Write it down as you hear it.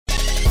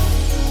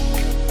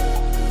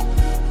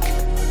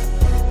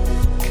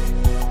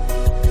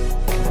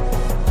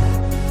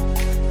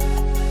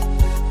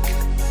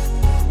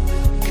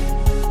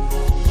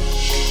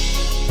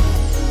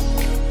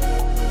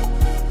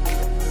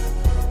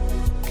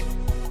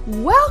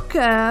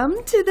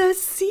Welcome to the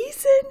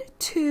Season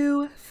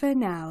 2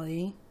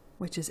 finale,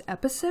 which is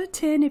Episode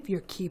 10 if you're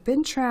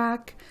keeping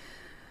track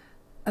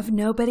of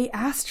Nobody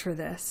Asked for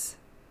This.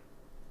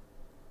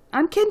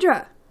 I'm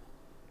Kendra.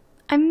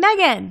 I'm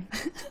Megan.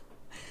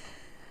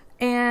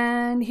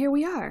 And here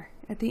we are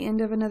at the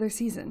end of another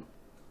season.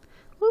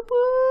 Whoop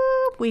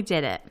whoop. We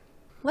did it.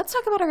 Let's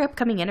talk about our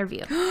upcoming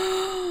interview.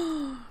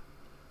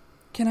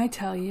 Can I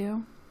tell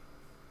you?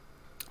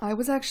 I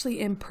was actually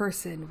in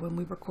person when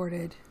we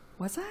recorded.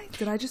 Was I?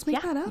 Did I just make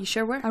that up? You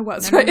sure were. I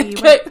was, no, right? No,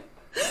 you were.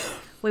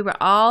 We were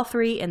all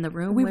three in the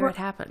room where it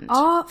happened.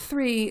 All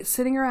three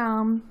sitting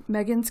around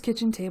Megan's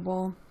kitchen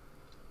table,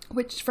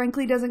 which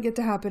frankly doesn't get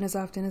to happen as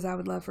often as I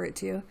would love for it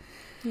to.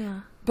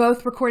 Yeah.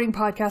 Both recording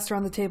podcasts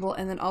around the table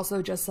and then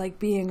also just like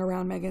being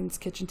around Megan's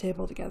kitchen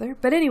table together.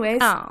 But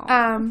anyways,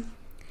 and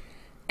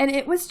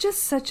it was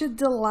just such a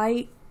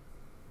delight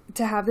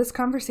to have this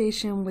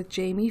conversation with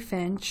Jamie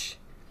Finch.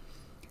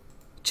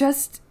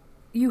 Just,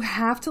 you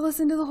have to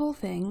listen to the whole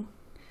thing.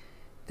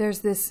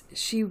 There's this,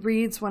 she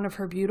reads one of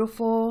her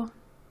beautiful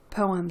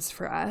poems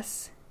for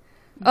us.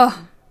 Mm-hmm.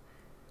 Oh,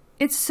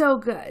 it's so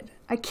good.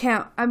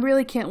 I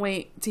really can't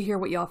wait to hear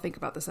what y'all think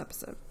about this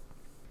episode.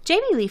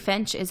 Jamie Lee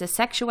Finch is a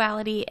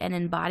sexuality and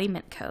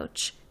embodiment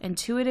coach,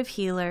 intuitive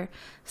healer,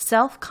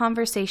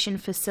 self-conversation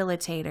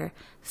facilitator,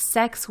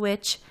 sex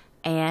witch,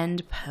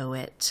 and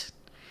poet.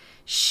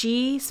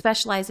 She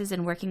specializes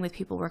in working with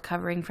people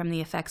recovering from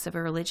the effects of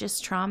a religious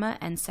trauma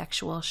and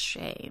sexual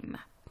shame.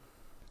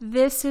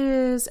 This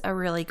is a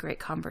really great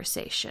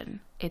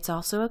conversation. It's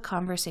also a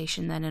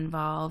conversation that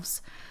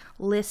involves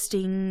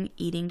listing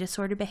eating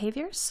disorder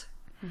behaviors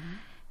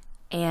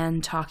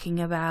and talking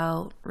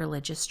about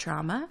religious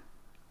trauma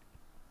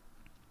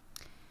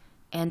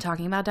and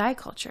talking about diet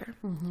culture.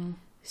 Mm-hmm.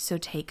 So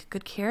take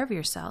good care of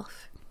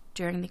yourself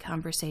during the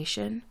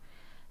conversation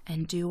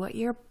and do what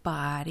your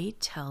body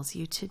tells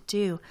you to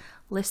do.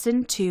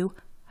 Listen to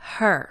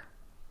her.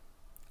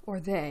 Or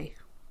they.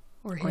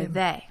 Or him. Or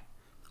they.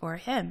 Or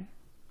him.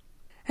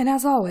 And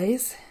as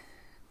always,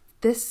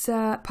 this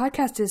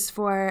podcast is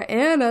for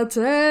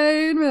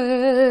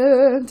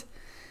entertainment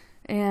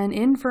and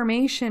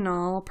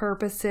informational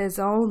purposes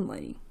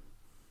only.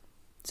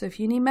 So if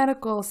you need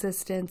medical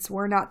assistance,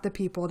 we're not the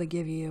people to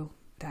give you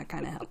that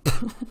kind of help.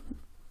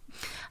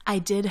 I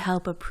did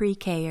help a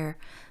pre-Ker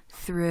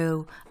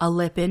through a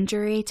lip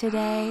injury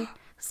today.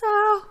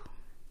 So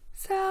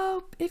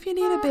if you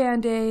need a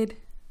Band-Aid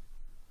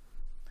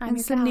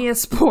and some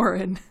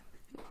Neosporin.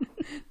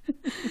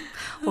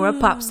 Or a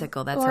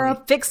popsicle. That's how we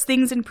fix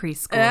things in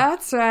preschool.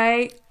 That's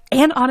right.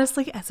 And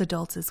honestly, as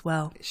adults as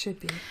well. It should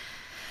be.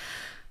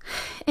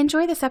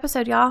 Enjoy this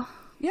episode, y'all.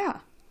 Yeah.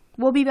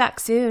 We'll be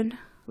back soon.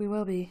 We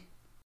will be.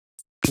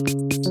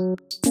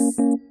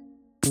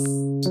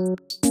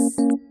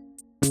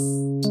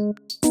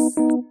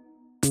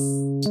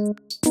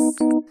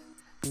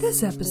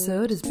 This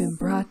episode has been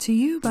brought to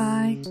you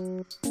by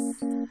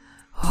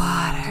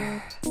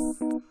water,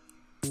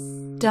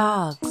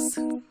 dogs,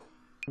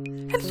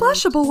 and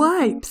flushable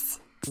wipes.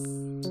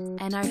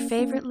 And our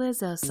favorite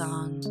Lizzo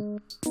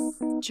song,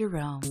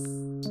 Jerome.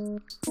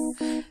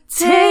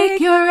 Take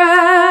your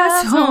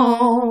ass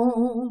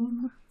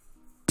home.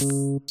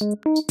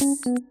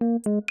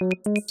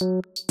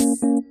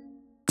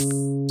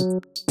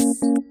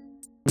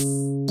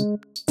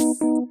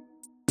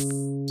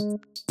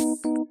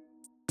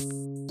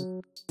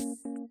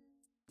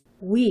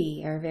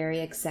 We are very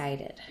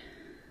excited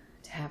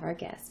to have our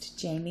guest,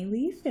 Jamie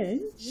Lee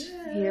Finch,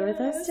 here with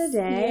us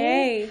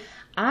today. Yay.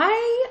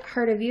 I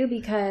heard of you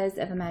because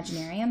of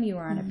Imaginarium. You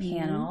were on a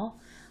panel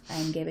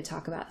and gave a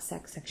talk about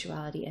sex,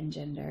 sexuality, and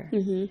gender.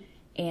 Mm-hmm.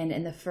 And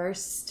in the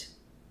first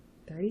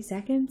 30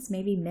 seconds,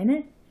 maybe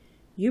minute,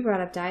 you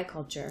brought up diet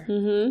culture.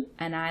 Mm-hmm.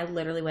 And I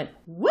literally went,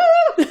 woo!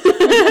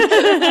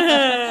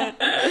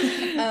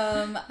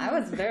 I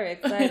was very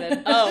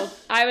excited. Oh,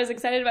 I was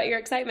excited about your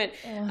excitement.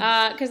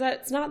 Because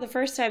that's not the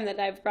first time that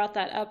I've brought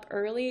that up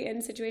early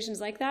in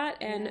situations like that.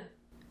 And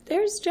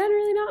there's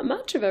generally not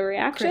much of a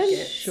reaction.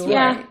 Sure.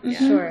 Yeah.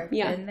 Mm-hmm. Sure.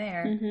 Yeah. Been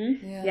there.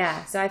 Mm-hmm.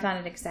 Yeah. So I found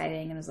it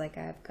exciting and was like,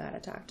 I've got to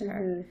talk to her.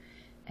 Mm-hmm.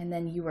 And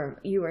then you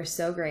were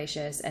so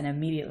gracious and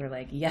immediately were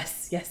like,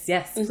 yes,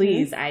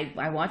 please.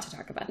 I want to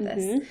talk about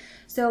this.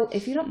 So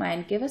if you don't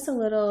mind, give us a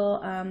little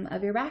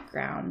of your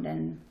background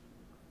and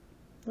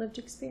lived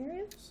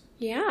experience.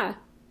 Yeah.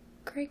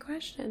 Great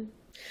question.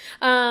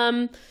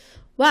 Well,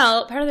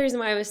 part of the reason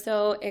why I was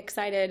so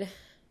excited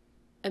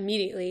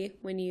immediately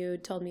when you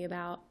told me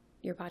about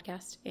your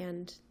podcast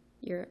and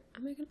your,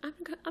 I'm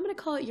gonna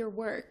call it your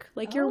work,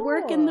 like your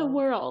work in the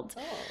world.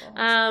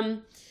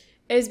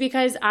 Is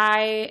because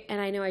I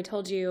know I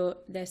told you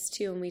this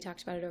too when we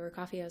talked about it over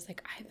coffee. I was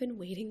like, I've been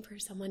waiting for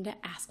someone to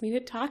ask me to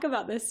talk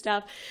about this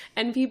stuff.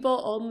 And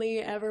people only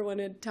ever want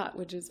to talk,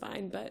 which is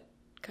fine, but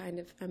kind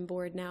of I'm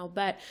bored now.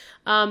 But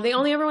they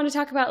only ever want to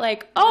talk about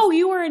like, oh,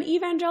 you were an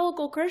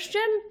evangelical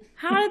Christian?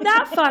 How did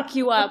that fuck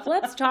you up?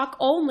 Let's talk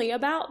only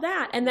about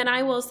that. And then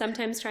I will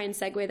sometimes try and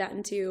segue that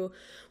into,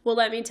 well,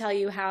 let me tell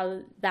you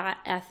how that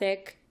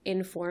ethic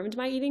informed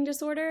my eating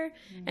disorder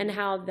and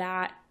how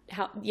that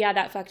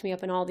that fucked me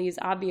up in all these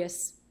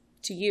obvious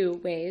to you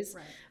ways.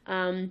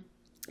 Right.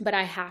 But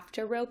I have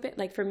to rope it.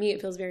 Like for me, it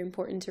feels very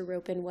important to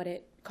rope in what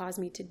it caused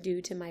me to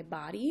do to my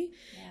body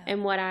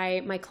and what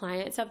my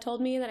clients have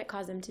told me that it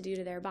caused them to do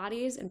to their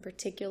bodies, and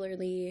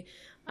particularly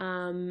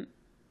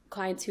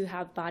clients who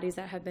have bodies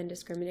that have been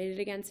discriminated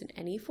against in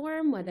any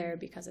form, whether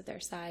because of their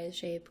size,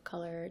 shape,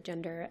 color,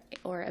 gender,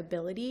 or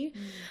ability.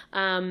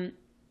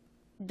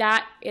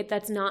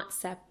 That's not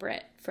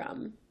separate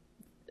from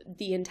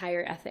the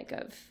entire ethic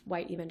of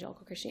white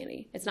evangelical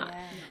Christianity. It's not.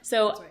 Yeah.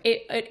 So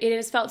right. it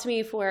has felt to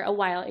me for a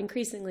while,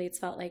 increasingly, it's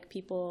felt like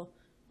people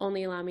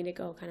only allow me to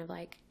go kind of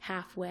like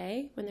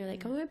halfway when they're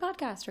like, come on my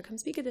podcast or come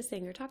speak at this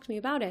thing or talk to me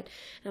about it.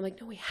 And I'm like,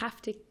 no, we have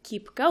to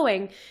keep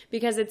going,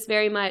 because it's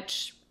very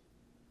much,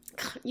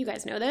 you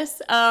guys know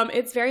this,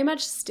 it's very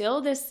much still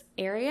this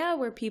area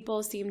where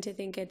people seem to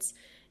think it's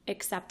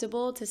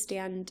acceptable to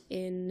stand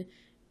in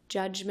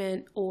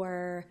judgment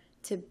or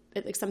to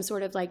like some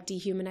sort of like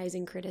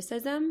dehumanizing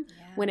criticism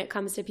when it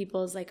comes to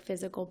people's like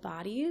physical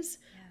bodies.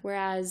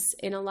 Whereas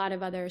in a lot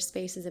of other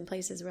spaces and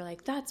places we're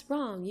like, that's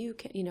wrong. You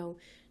can,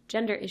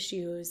 gender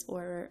issues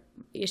or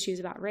issues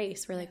about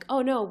race. We're like,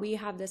 oh no, we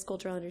have this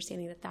cultural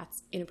understanding that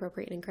that's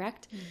inappropriate and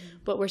incorrect.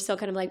 But we're still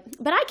kind of like,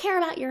 but I care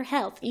about your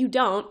health. You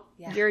don't,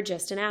 you're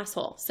just an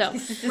asshole. So,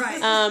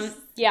 right.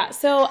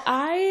 So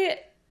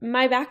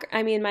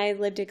my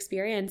lived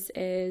experience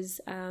is,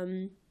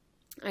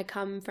 I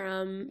come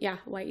from,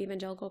 white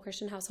evangelical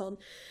Christian household.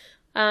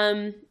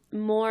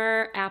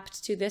 More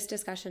apt to this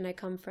discussion, I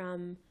come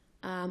from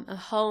a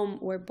home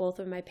where both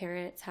of my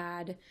parents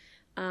had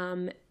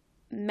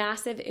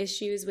massive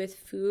issues with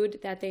food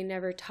that they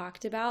never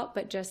talked about,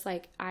 but just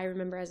like I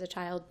remember as a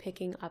child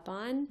picking up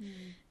on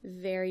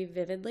very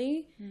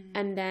vividly.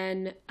 And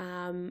then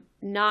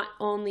not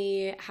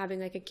only having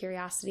like a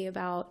curiosity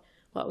about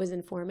what was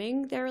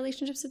informing their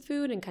relationships with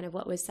food and kind of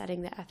what was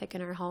setting the ethic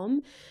in our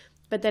home,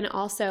 but then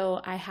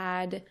also I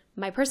had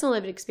my personal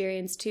lived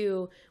experience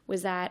too,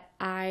 was that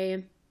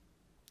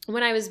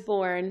when I was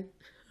born,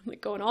 I'm like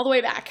going all the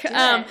way back.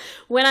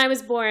 When I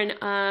was born,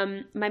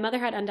 my mother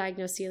had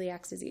undiagnosed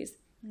celiac disease.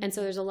 And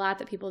so there's a lot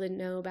that people didn't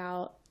know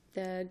about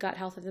the gut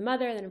health of the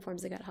mother that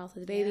informs the gut health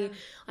of the baby.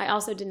 I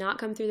also did not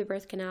come through the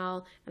birth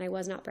canal, and I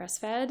was not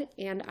breastfed.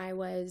 And I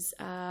was,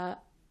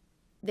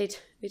 they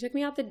took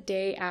me out the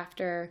day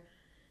after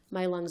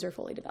my lungs were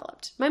fully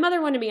developed. My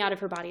mother wanted me out of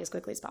her body as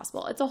quickly as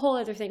possible. It's a whole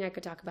other thing I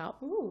could talk about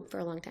for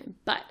a long time.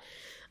 But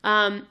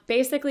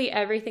basically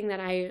everything that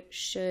I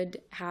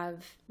should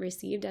have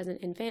received as an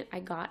infant,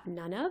 I got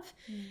none of.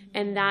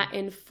 And that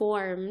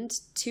informed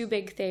two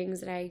big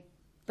things that I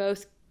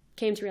both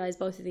came to realize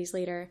both of these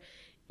later.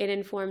 It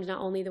informed not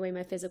only the way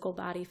my physical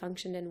body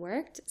functioned and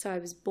worked. So I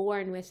was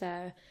born with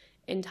a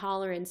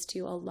intolerance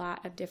to a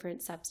lot of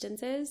different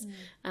substances.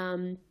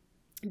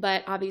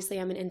 But obviously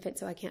I'm an infant,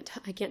 so I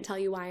can't tell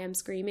you why I'm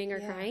screaming or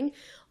crying.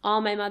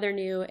 All my mother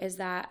knew is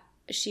that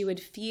she would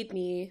feed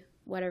me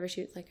whatever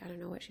she was like. I don't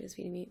know what she was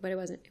feeding me, but it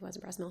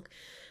wasn't breast milk.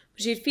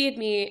 She'd feed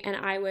me, and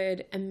I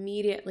would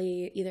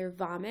immediately either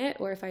vomit,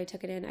 or if I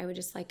took it in, I would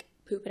just like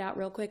poop it out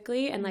real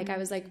quickly, and like I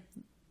was like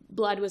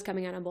blood was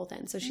coming out on both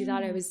ends. So she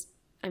thought I was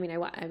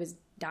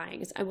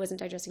dying. I wasn't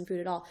digesting food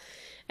at all.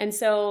 And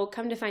so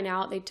come to find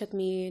out, they took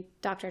me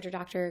doctor after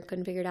doctor,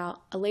 couldn't figure it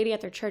out. A lady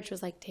at their church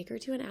was like, take her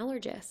to an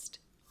allergist.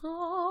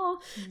 Oh.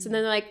 So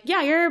then they're like,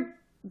 yeah, your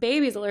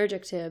baby's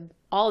allergic to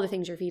all the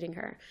things you're feeding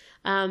her.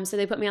 So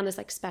they put me on this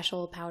like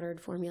special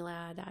powdered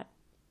formula that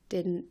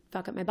didn't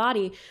fuck up my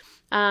body.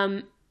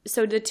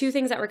 So the two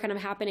things that were kind of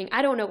happening,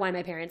 I don't know why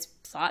my parents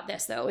thought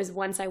this though, is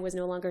once I was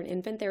no longer an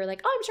infant, they were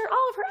like, oh, I'm sure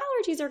all of her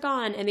allergies are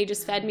gone. And they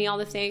just fed me all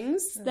the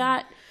things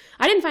that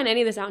I didn't find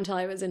any of this out until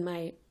I was in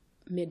my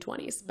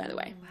mid-20s, by the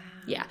way. Wow.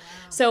 Yeah. Wow.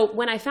 So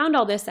when I found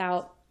all this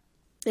out,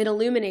 it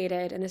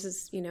illuminated, and this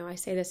is, I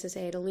say this to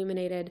say it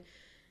illuminated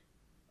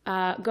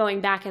going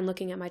back and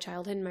looking at my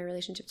childhood and my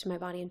relationship to my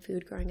body and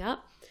food growing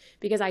up,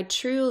 because I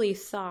truly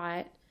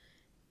thought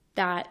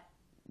that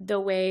the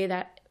way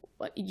that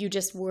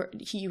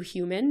you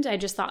humaned, I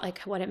just thought like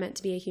what it meant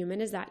to be a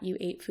human is that you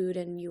ate food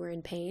and you were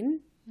in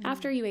pain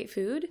after you ate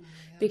food,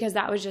 because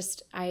that was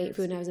just, I ate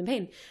food and I was in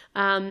pain.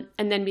 And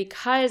then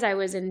because I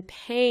was in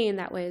pain,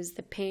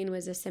 the pain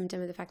was a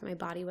symptom of the fact that my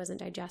body wasn't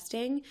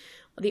digesting.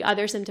 The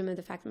other symptom of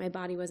the fact that my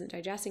body wasn't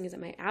digesting is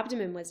that my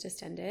abdomen was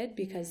distended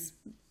because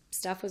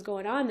stuff was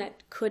going on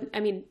that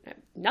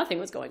nothing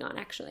was going on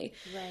actually.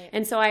 Right.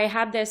 And so I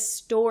had this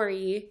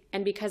story,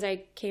 and because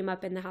I came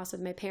up in the house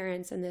with my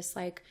parents and this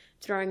like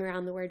throwing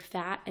around the word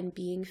fat and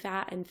being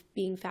fat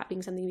being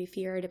something to be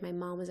feared, and my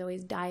mom was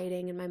always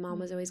dieting, and my mom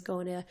was always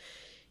going to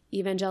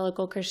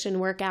evangelical Christian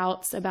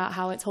workouts about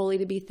how it's holy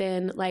to be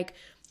thin. Like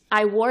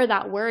I wore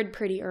that word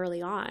pretty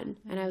early on,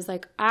 and I was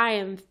like, I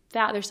am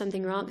fat, there's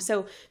something wrong.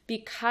 So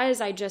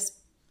because I just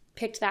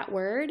picked that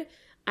word,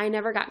 I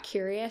never got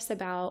curious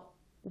about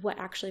what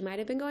actually might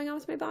have been going on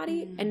with my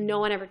body. And no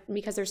one ever,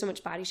 because there's so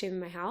much body shame in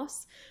my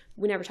house,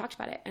 we never talked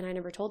about it, and I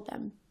never told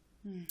them.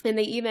 And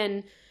they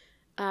even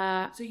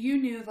so you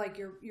knew like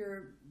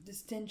your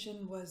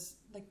distension was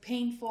like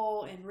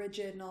painful and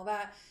rigid and all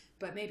that,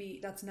 but maybe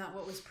that's not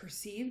what was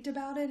perceived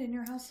about it in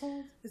your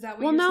household? Is that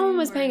what you're saying? Well, no one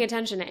was paying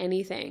attention to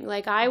anything.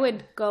 Like, I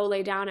would go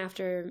lay down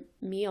after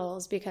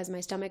meals because my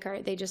stomach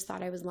hurt. They just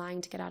thought I was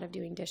lying to get out of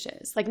doing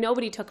dishes. Like,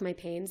 nobody took my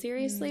pain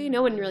seriously.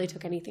 No one really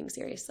took anything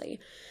seriously.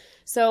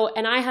 So,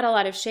 and I had a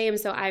lot of shame.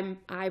 So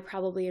I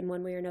probably in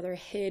one way or another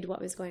hid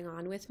what was going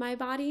on with my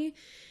body.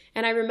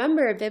 And I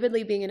remember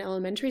vividly being in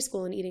elementary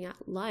school and eating at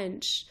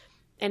lunch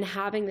and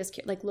having this,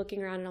 like,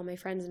 looking around at all my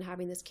friends and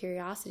having this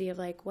curiosity of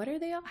like,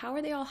 how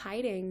are they all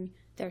hiding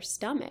their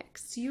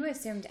stomachs? So you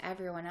assumed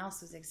everyone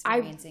else was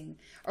experiencing,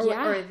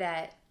 or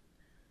that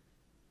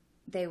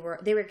they were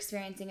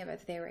experiencing it,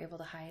 but they were able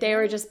to hide it? They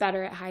were just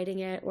better at hiding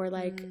it, or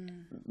like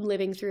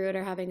living through it,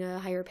 or having a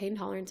higher pain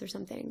tolerance or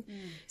something.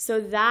 So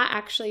that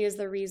actually is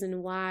the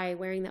reason why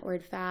wearing that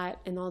word fat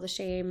and all the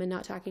shame and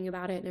not talking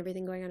about it and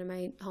everything going on in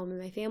my home and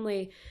my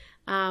family,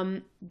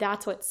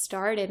 that's what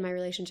started my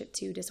relationship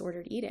to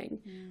disordered eating.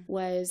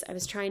 Was I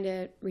was trying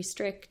to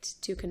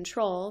restrict to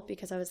control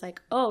because I was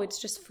like, oh, it's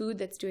just food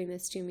that's doing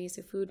this to me,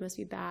 so food must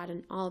be bad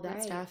and all of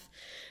that stuff.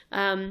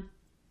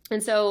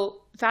 And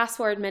so fast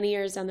forward many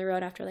years down the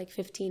road, after like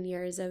 15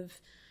 years of,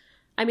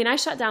 I mean, I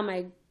shut down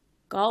my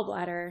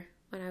gallbladder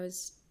when I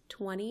was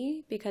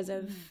 20 because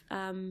of,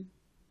 I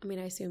mean,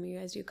 I assume you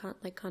guys do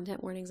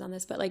content warnings on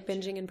this, but like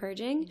binging and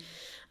purging.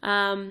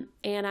 And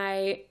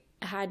I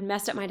had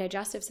messed up my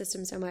digestive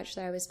system so much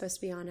that I was supposed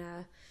to be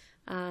on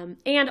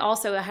and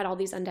also I had all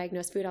these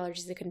undiagnosed food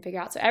allergies they couldn't figure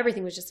out. So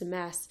everything was just a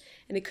mess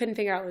and they couldn't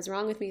figure out what was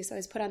wrong with me. So I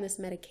was put on this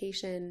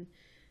medication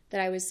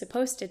that I was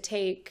supposed to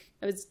take.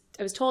 I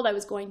was told I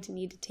was going to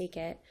need to take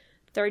it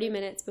 30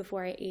 minutes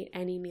before I ate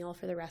any meal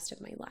for the rest of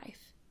my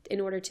life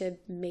in order to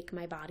make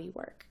my body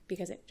work,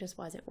 because it just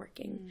wasn't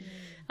working.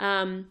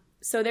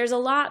 So there's a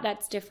lot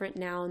that's different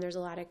now, and there's a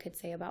lot I could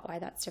say about why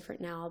that's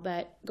different now.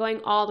 But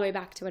going all the way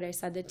back to what I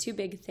said, the two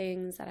big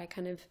things that I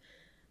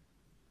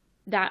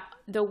that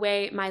the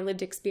way my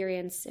lived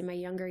experience in my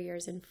younger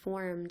years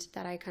informed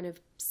that I kind of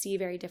see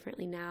very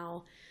differently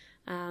now.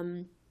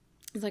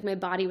 It's like my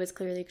body was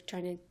clearly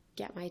trying to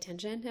get my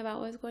attention about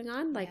what was going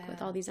on, like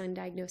with all these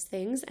undiagnosed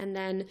things. And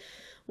then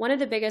one of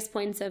the biggest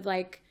points of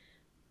like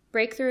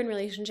breakthrough in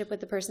relationship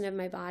with the person of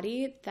my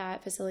body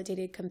that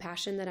facilitated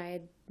compassion that I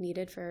had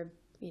needed for,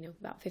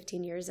 about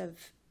 15 years of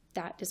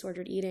that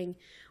disordered eating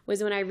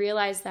was when I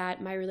realized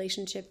that my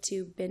relationship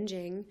to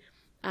binging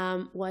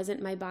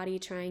wasn't my body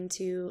trying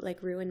to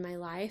like ruin my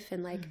life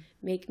and like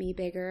make me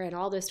bigger and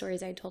all the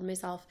stories I told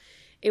myself.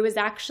 It was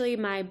actually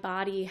my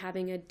body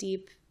having a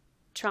deep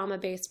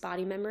trauma-based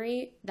body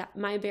memory. That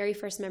my very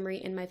first memory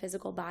in my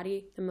physical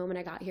body the moment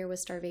I got here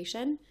was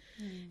starvation.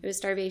 It was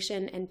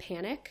starvation and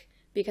panic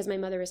because my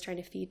mother was trying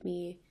to feed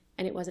me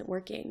and it wasn't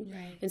working.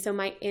 And so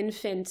my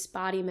infant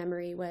body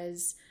memory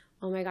was,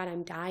 oh my God,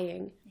 I'm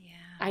dying.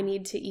 I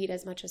need to eat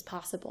as much as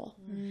possible.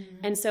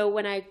 And so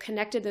when I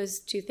connected those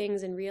two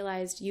things and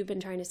realized you've been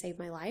trying to save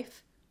my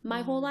life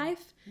my whole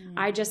life,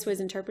 I just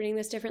was interpreting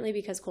this differently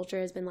because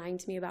culture has been lying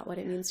to me about what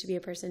it means to be a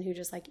person who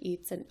just like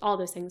eats and all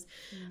those things.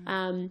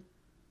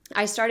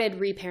 I started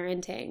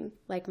reparenting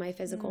like my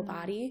physical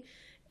body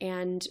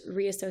and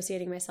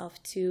reassociating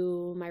myself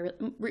to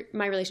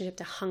my relationship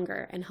to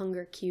hunger and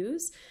hunger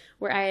cues,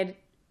 where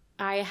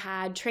I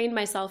had trained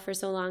myself for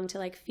so long to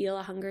like feel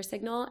a hunger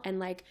signal and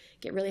like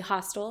get really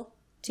hostile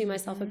to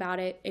myself about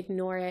it,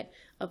 ignore it,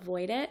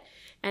 avoid it.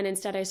 And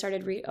instead I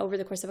started over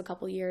the course of a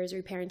couple years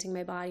reparenting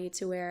my body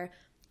to where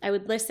I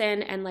would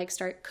listen and like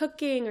start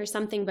cooking or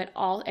something, but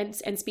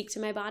and speak to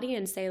my body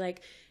and say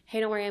like,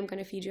 hey, don't worry, I'm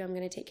going to feed you. I'm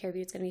going to take care of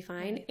you. It's going to be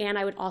fine. And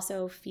I would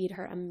also feed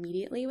her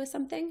immediately with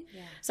something.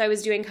 So I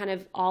was doing kind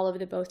of all of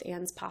the both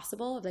ands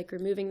possible of like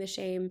removing the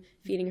shame,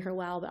 feeding her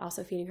well, but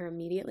also feeding her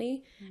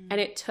immediately. And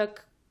it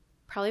took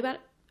probably about,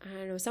 I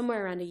don't know,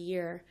 somewhere around a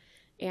year.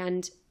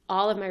 And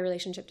all of my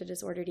relationship to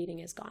disordered eating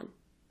is gone.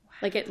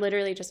 Like it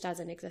literally just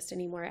doesn't exist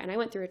anymore. And I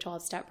went through a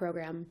 12-step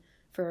program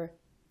for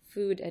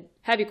food,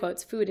 heavy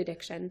quotes, food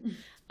addiction,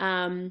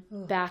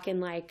 back in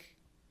like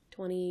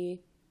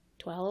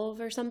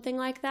 2012 or something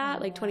like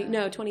that,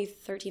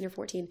 2013 or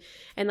 14.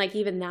 And like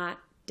even that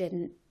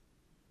didn't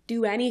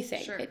do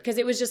anything because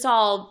it was just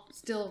all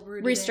still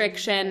rooted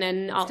restriction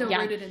and all, still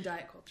rooted in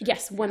diet culture.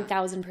 Yes,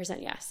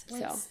 1000% yes.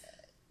 What's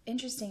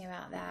interesting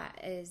about that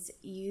is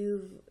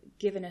you've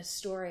given a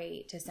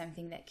story to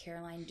something that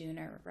Caroline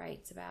Dooner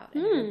writes about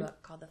in her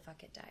book called The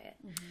Fuck It Diet.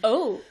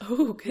 Oh,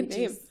 good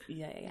name.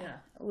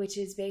 Which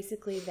is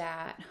basically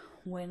that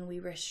when we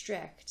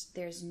restrict,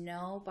 there's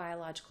no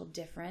biological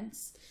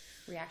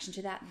reaction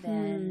to that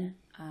than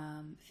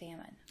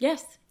famine.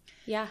 Yes.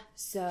 Yeah.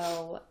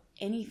 So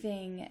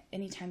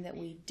anytime that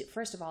we do,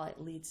 first of all, it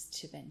leads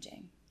to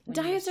binging.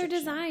 Diets are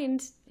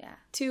designed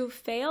to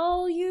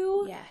fail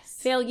you. Yes.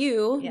 Fail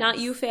you, not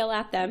you fail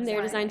at them. Exactly.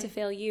 They're designed to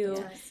fail you.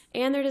 Yes.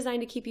 And they're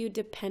designed to keep you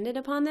dependent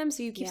upon them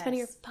so you keep spending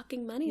your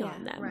fucking money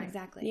on them. Right.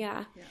 Exactly.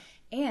 Yeah.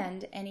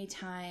 And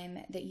anytime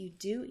that you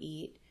do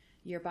eat,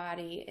 your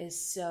body is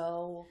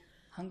so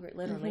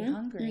literally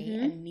hungry,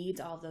 and needs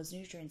all of those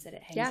nutrients that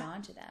it hangs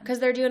on to them. Because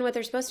they're doing what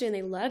they're supposed to, and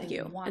they love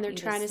you, and they're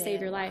trying to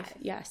save your life.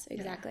 Yes,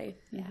 exactly.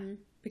 Yeah.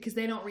 Because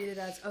they don't read it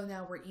as, oh,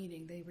 now we're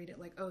eating. They read it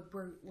like, oh,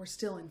 we're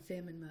still in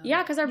famine mode.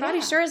 Yeah, because our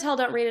bodies sure as hell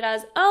don't read it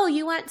as, oh,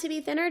 you want to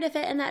be thinner to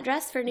fit in that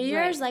dress for New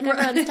Year's? Like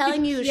everyone's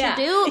telling you should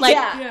do?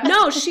 Like,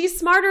 no, she's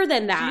smarter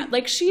than that.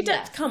 Like, she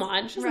does. Come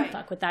on. She doesn't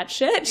fuck with that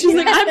shit. She's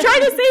like, I'm trying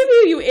to save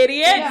you, you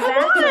idiot.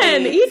 Come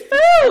on, eat food.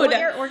 I want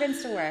your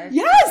organs to work.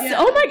 Yes. Yeah.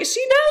 Oh my God.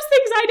 She knows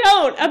things I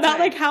don't about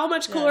like how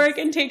much caloric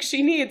intake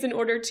she needs in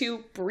order to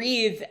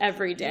breathe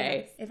every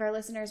day. Yes. If our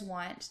listeners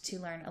want to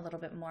learn a little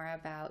bit more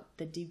about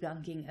the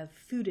debunking of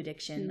food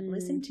addiction,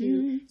 listen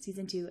to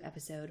season 2,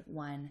 episode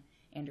 1.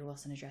 Andrew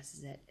Wilson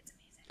addresses it. It's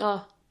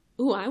amazing.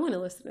 Oh, I want to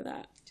listen to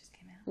that. It just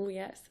came out. Oh,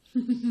 yes.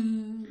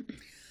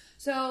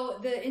 So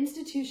the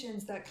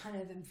institutions that kind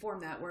of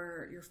inform that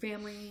were your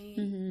family,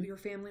 your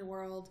family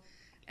world,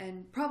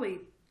 and probably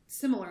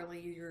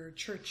similarly your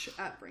church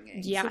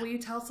upbringing. Yeah. So will you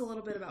tell us a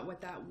little bit about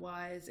what that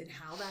was and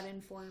how that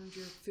informed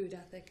your food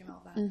ethic and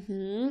all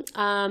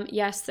that?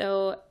 Yes.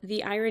 So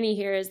the irony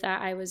here is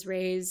that I was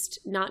raised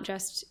not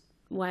just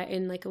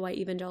in like a white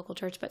evangelical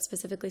church, but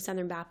specifically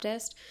Southern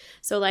Baptist.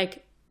 So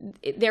like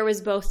there was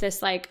both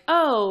this like,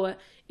 oh,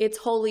 it's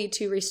holy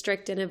to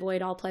restrict and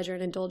avoid all pleasure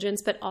and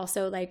indulgence, but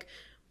also like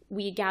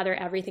we gather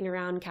everything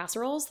around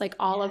casseroles, like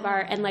all of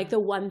our, and like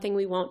the one thing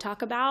we won't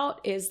talk about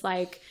is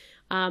like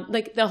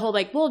the whole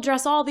like, we'll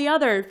address all the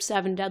other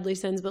 7 deadly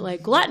sins, but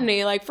like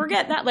gluttony, like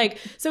forget that. Like,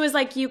 so it's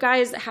like you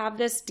guys have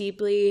this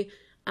deeply,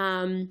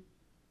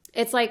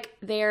 it's like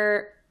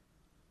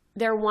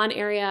their one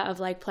area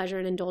of like pleasure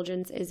and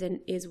indulgence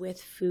is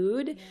with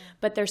food,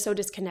 but they're so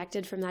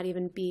disconnected from that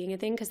even being a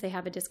thing because they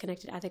have a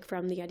disconnected ethic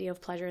from the idea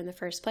of pleasure in the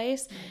first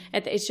place.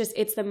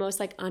 It's the most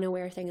like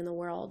unaware thing in the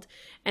world.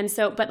 And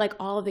so, but like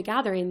all of the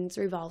gatherings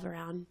revolve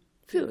around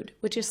food,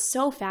 which is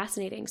so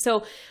fascinating.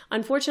 So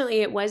unfortunately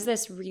it was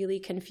this really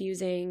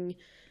confusing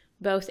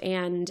both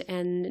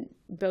and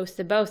both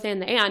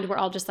the and were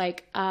all just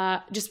like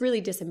just really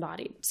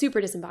disembodied,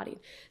 super disembodied.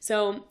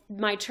 So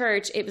my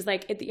church, it was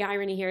like the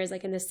irony here is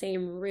like in the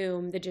same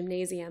room, the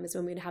gymnasium is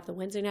when we'd have the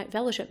Wednesday night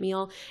fellowship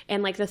meal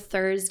and like the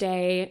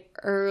Thursday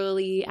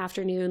early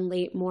afternoon,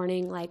 late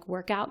morning like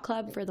workout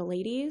club for the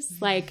ladies,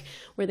 like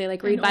where they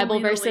like read and Bible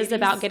verses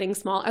about getting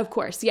small. Of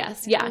course,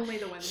 yes, and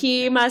yeah.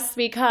 He must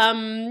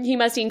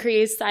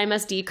increase, I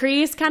must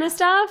decrease kind of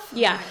stuff.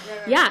 Yeah,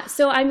 right. Yeah.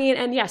 So I mean,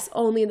 and yes,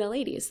 only the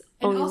ladies.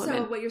 And also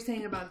women. What you're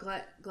saying about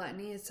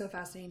gluttony is so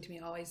fascinating to me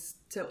always.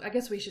 So I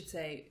guess we should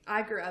say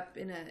I grew up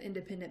in an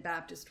independent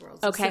Baptist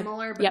world. So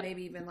similar, but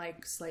maybe even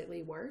like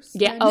slightly worse.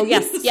 Yeah. Oh,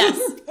 yes. Yes.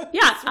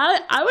 Yeah.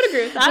 I would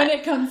agree with that. When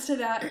it comes to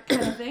that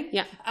kind of thing.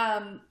 Yeah.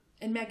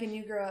 And Megan,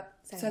 you grew up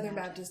Southern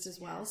Baptist as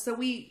well. So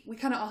we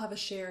kind of all have a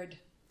shared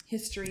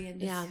history in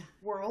this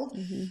world.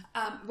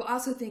 I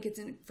also think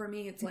for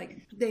me, it's like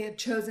they have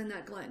chosen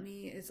that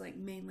gluttony is like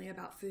mainly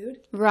about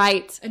food.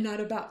 Right. And not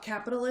about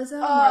capitalism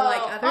or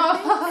like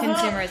other things.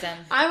 Consumerism.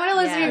 I want to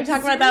listen to you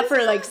talk about that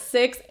for like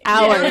 6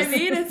 hours. You know what I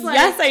mean? It's like,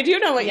 yes, I do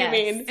know what you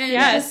mean.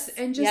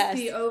 And just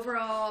the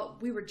overall,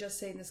 we were just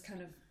saying this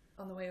kind of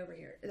on the way over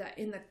here, that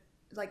in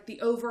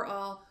the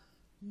overall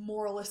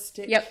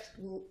moralistic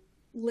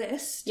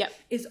list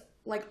is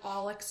like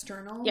all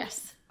external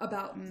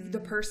about the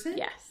person.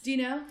 Yes. Do you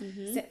know?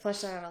 Flesh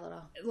that out a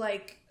little.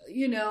 Like,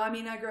 you know, I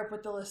mean, I grew up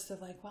with the list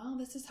of like, well,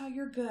 this is how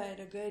you're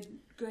a good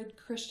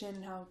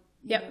Christian, how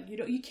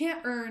you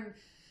can't earn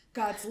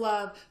God's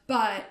love,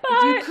 but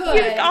if you could,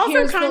 you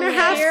also kind of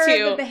have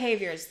to. The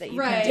behaviors that you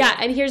can do. Yeah,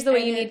 and here's the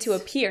way you need to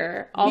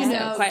appear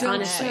also, quite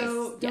honestly.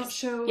 Don't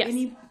show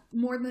any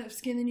more than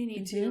skin than you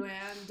need to,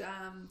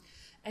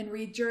 and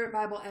read your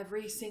Bible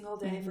every single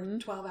day for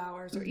 12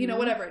 hours or, you know,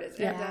 whatever it is.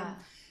 Yeah. And then,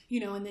 you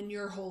know, and then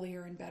you're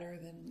holier and better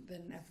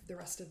than the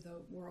rest of the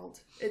world.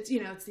 It's,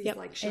 you know, it's these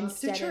like show up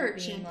to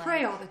church and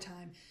pray all the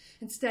time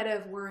instead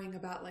of worrying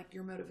about like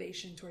your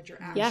motivation towards your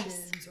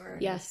actions or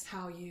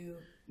how you,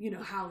 you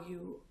know,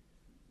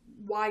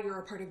 why you're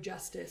a part of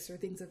justice or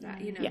things of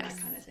that, you know, that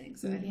kind of thing.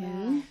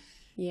 So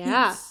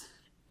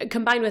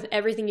combined with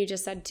everything you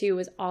just said too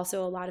was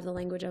also a lot of the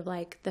language of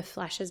like the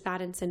flesh is bad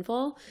and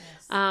sinful.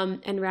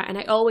 And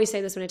I always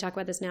say this when I talk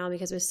about this now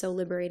because it was so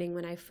liberating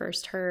when I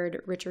first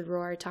heard Richard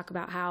Rohr talk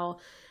about how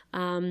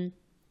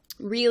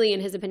really in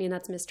his opinion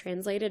that's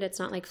mistranslated. It's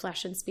not like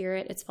flesh and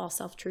spirit, it's false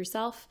self, true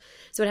self.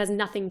 So it has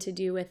nothing to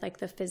do with like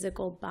the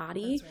physical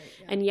body.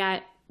 And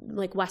yet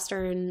like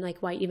Western, like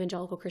white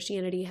evangelical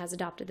Christianity has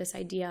adopted this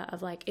idea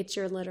of like, it's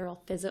your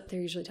literal physical,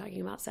 they're usually talking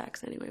about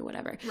sex anyway,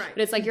 whatever. Right.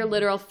 But it's like your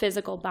literal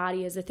physical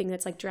body is the thing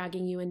that's like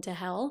dragging you into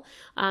hell.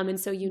 And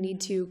so you need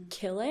to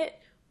kill it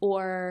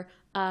or,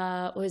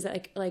 what is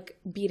it like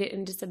beat it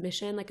into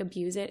submission, like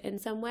abuse it in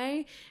some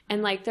way.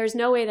 And like, there's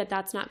no way that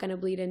that's not going to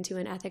bleed into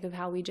an ethic of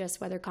how we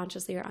just, whether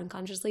consciously or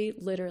unconsciously,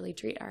 literally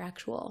treat our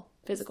actual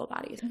physical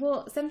bodies.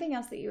 Well, something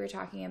else that you were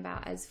talking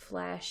about as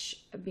flesh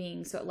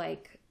being so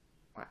like,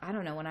 I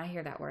don't know, when I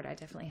hear that word, I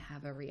definitely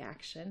have a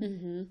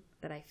reaction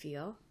that I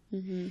feel.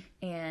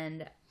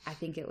 And I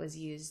think it was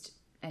used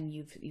and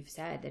you've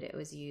said that it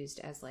was used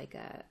as like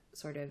a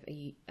sort of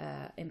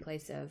in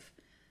place of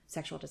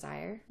sexual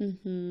desire,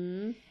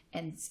 and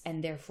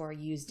therefore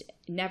used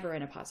never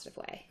in a positive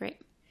way. Right.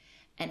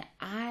 And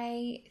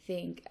I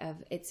think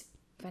it's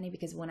funny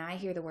because when I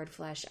hear the word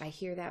flesh, I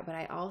hear that, but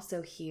I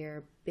also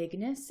hear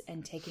bigness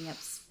and taking up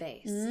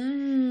space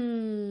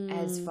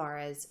as far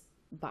as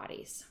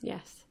bodies.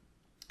 Yes.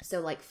 So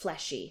like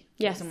fleshy.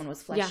 Yes. If someone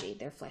was fleshy,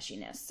 their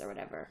fleshiness or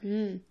whatever,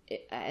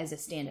 as a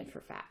stand-in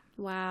for fat.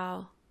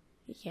 Wow.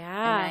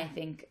 Yeah. And I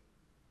think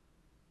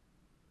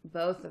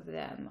both of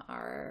them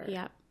are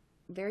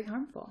very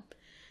harmful.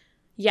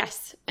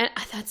 Yes. And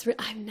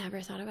I've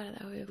never thought about it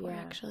that way before,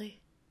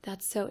 actually.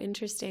 That's so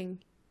interesting.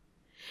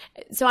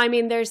 So, I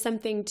mean, there's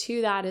something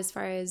to that as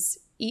far as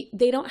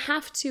they don't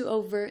have to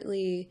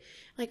overtly,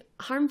 like,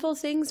 harmful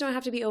things don't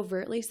have to be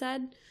overtly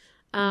said.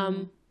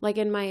 Like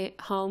in my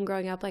home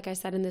growing up, like I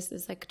said, and this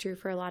is like true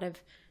for a lot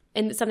of,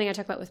 and something I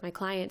talk about with my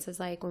clients is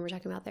like when we're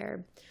talking about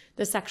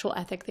the sexual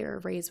ethic they were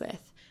raised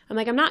with. I'm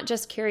like, I'm not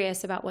just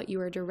curious about what you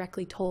were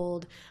directly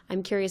told.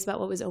 I'm curious about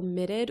what was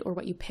omitted or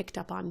what you picked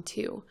up on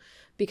too,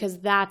 because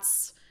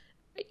that's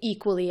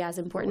equally as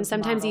important,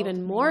 sometimes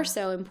even more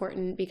so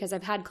important, because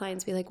I've had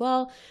clients be like,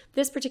 well,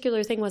 this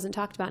particular thing wasn't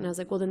talked about. And I was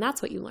like, well, then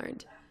that's what you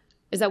learned,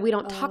 is that we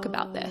don't talk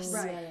about this.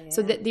 Right.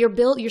 So that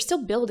you're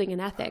still building an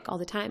ethic all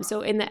the time.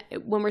 So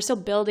when we're still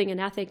building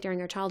an ethic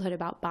during our childhood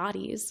about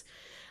bodies,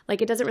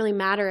 like it doesn't really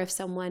matter if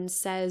someone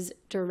says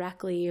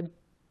directly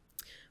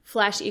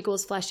flesh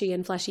equals fleshy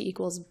and fleshy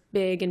equals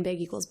big and big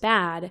equals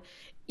bad.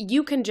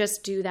 You can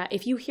just do that.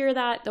 If you hear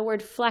the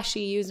word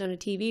fleshy used on a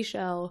TV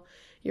show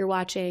you're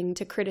watching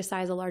to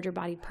criticize a larger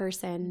bodied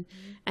person,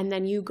 and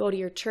then you go to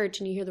your church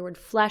and you hear the word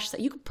flesh, that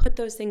you can put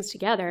those things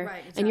together,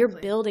 and you're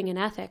building an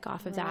ethic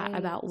off of that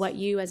about what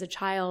you as a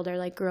child are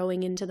like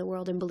growing into the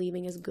world and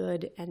believing is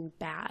good and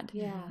bad.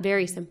 Yeah.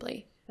 Very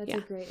simply. That's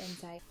a great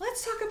insight.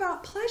 Let's talk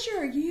about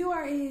pleasure. You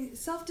are a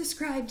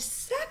self-described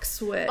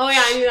sex witch. Oh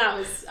yeah, I knew that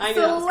was.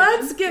 So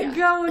let's get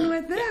going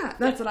with that.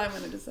 That's what I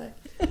wanted to say.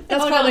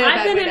 That's probably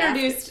I've been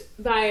introduced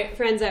by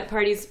friends at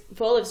parties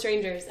full of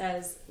strangers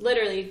as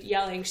literally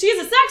yelling, "She's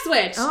a sex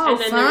witch!" Oh, and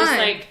then they're just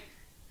like,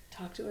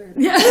 "Talk to her."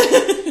 Yeah.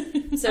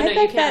 So I no, bet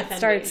you can't that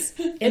starts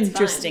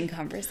interesting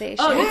conversation.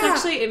 Oh,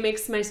 it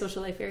makes my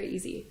social life very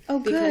easy. Oh,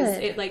 good. Because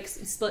it like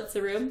splits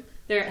the room.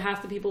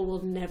 Half the people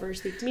will never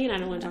speak to me, and I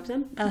don't want to talk to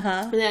them.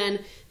 And then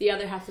the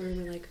other half of the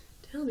room are like,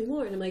 "Tell me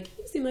more," and I'm like,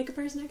 "You seem like a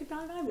person I could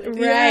probably vibe with."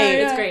 Right.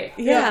 It's great.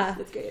 Yeah,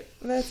 it's great.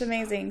 That's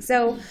amazing.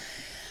 So,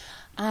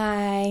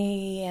 I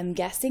am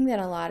guessing that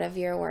a lot of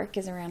your work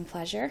is around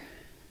pleasure.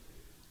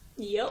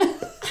 Yep.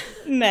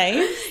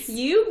 Nice.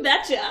 You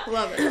betcha.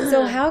 Love it.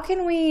 So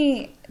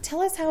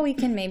tell us how we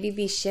can maybe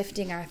be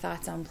shifting our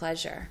thoughts on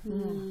pleasure?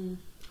 Ooh.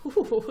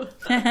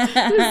 Crack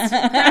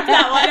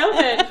that wide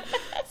open.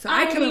 So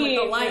I come in with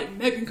the light and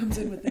Megan comes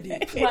in with the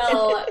deep.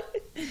 Well,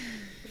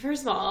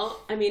 first of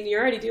all, I mean,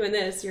 you're already doing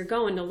this. You're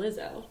going to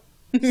Lizzo.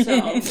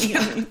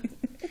 So,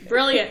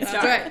 brilliant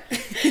start.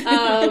 That's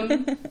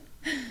right.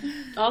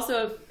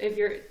 Also, if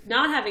you're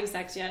not having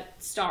sex yet,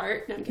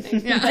 start. No, I'm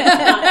kidding.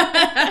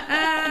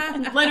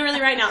 Literally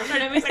right now.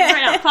 Start having sex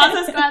right now.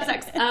 Pause this, go have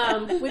sex.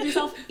 With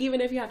yourself, even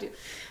if you have to.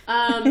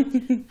 How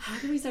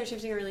can we start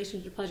shifting our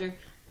relationship to pleasure?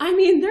 I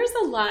mean, there's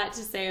a lot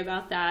to say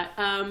about that.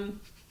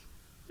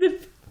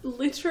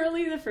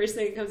 Literally, the first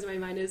thing that comes to my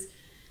mind is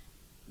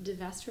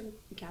divest from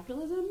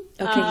capitalism.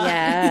 Okay,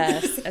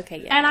 yes. Okay,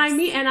 yes. And I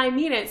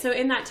mean it. So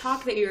in that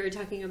talk that you were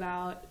talking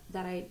about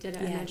that I did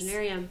at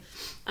Imaginarium,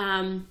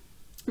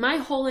 my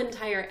whole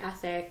entire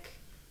ethic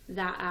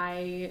that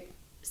I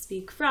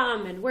speak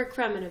from and work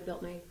from and have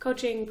built my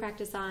coaching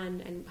practice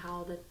on, and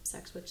how the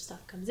sex witch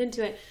stuff comes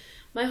into it,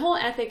 my whole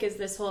ethic is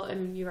this whole,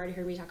 and you've already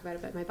heard me talk about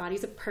it, but my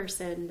body's a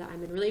person that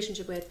I'm in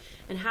relationship with,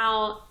 and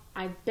how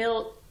I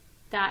built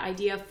that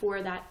idea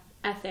for that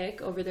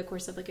ethic over the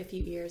course of like a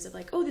few years of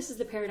like, oh, this is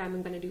the paradigm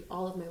I'm going to do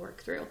all of my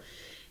work through,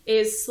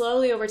 is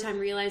slowly over time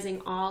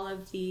realizing all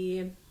of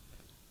the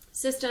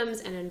systems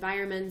and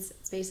environments,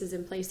 spaces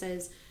and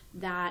places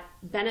that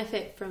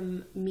benefit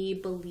from me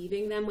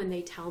believing them when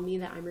they tell me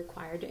that I'm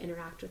required to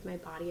interact with my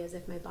body as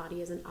if my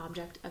body is an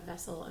object, a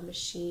vessel, a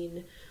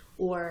machine,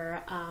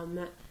 or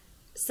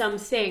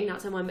something,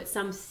 not someone, but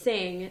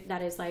something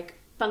that is like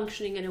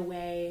functioning in a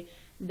way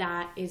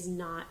that is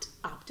not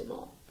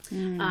optimal.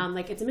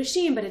 Like it's a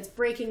machine, but it's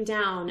breaking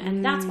down,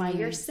 and that's why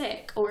you're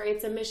sick. Or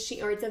it's a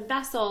machine, or it's a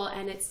vessel,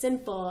 and it's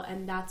sinful,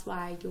 and that's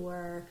why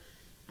you're,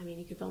 I mean,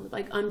 you could film it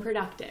like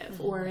unproductive,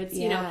 or it's,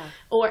 you know,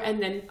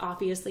 and then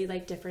obviously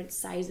like different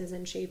sizes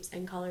and shapes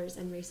and colors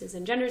and races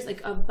and genders,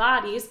 like of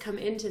bodies come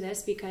into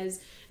this, because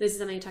this is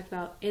something I talked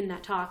about in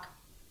that talk,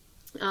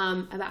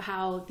 about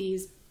how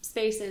these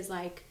spaces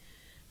like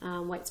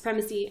white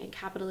supremacy and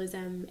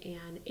capitalism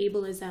and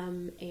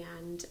ableism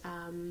and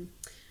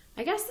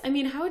I guess, I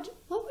mean, what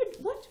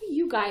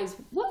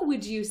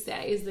would you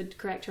say is the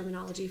correct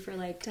terminology for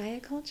like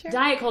diet culture?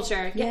 Diet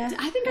culture. Yeah.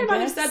 I think I might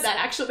have said that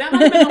actually. That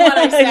might have been what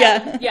I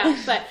said.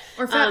 Yeah. But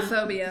or fat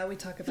phobia, we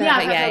talk about. Yeah,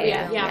 fat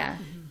phobia.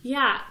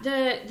 Yeah,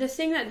 the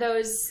thing that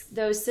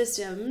those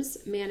systems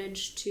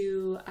manage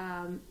to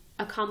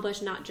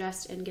accomplish, not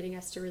just in getting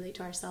us to relate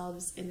to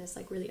ourselves in this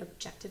like really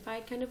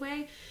objectified kind of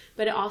way,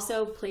 but it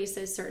also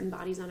places certain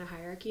bodies on a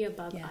hierarchy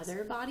above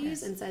other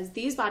bodies and says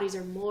these bodies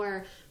are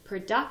more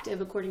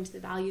productive according to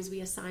the values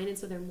we assign, and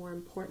so they're more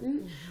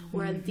important,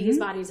 where these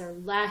bodies are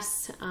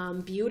less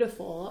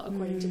beautiful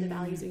according to the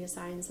values we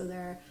assign, so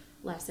they're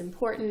less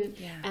important.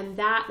 And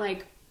that,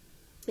 like,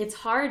 it's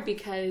hard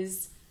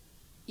because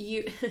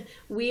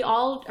we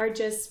all are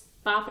just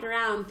bopping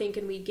around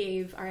thinking we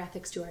gave our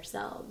ethics to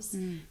ourselves.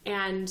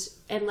 And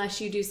unless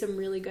you do some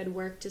really good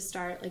work to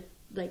start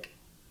like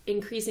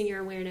increasing your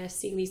awareness,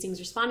 seeing these things,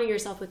 responding to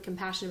yourself with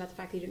compassion about the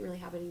fact that you didn't really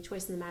have any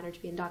choice in the matter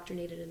to be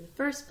indoctrinated in the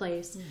first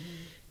place,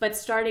 but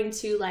starting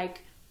to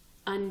like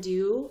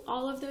undo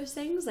all of those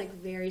things like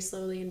very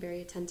slowly and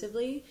very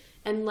attentively,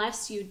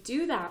 unless you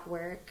do that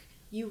work,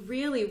 you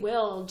really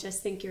will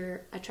just think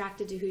you're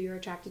attracted to who you're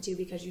attracted to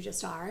because you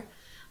just are.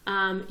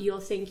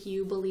 You'll think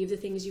you believe the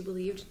things you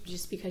believe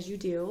just because you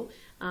do,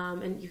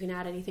 and you can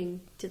add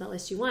anything to the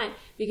list you want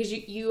because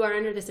you are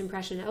under this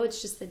impression, oh,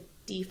 it's just the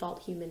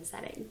default human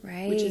setting,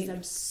 right? Which is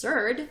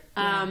absurd.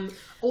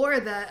 Or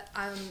that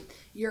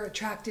you're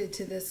attracted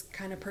to this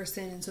kind of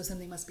person, and so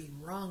something must be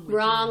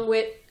wrong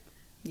with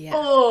Yeah.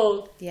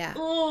 Oh,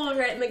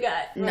 right in the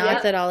gut.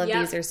 Not that all of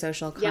these are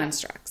social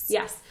constructs.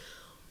 Yes.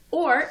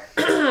 Or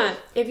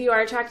if you are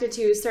attracted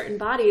to certain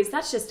bodies,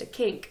 that's just a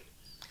kink.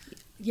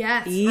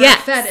 Yes.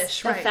 Yes. A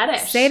fetish, right. A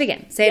fetish. Say it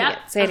again. Say it again.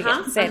 Say it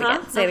again. Say it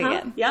again. Say it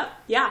again. Yep.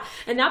 Yeah.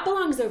 And that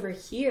belongs over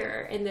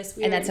here in this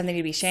weird and that's something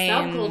to be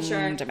shamed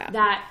subculture about.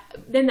 that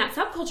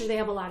subculture, they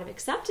have a lot of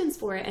acceptance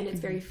for it and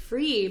it's very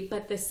free,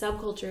 but the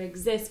subculture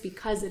exists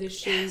because it is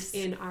shamed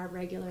in our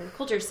regular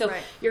culture. So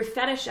you're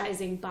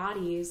fetishizing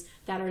bodies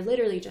that are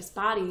literally just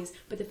bodies,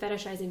 but the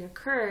fetishizing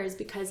occurs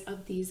because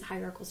of these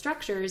hierarchical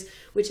structures,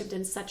 which have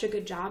done such a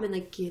good job in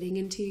like getting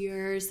into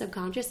your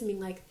subconscious and being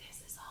like,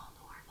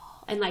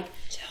 and like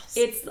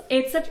it's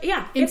such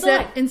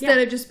instead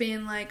of just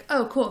being like,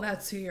 oh cool,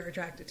 that's who you're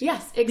attracted to.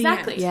 Yes,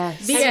 exactly.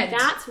 Yes. And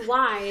that's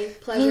why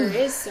pleasure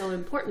is so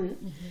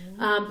important.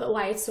 But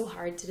why it's so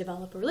hard to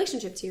develop a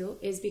relationship to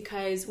is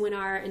because when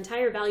our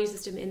entire value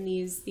system in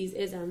these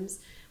isms,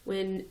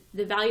 when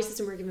the value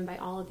system we're given by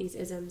all of these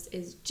isms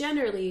is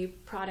generally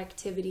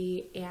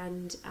productivity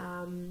and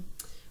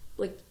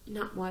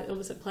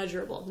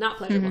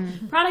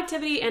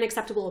productivity and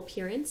acceptable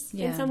appearance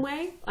in some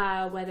way,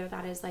 whether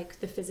that is like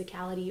the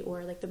physicality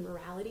or like the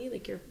morality,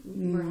 like your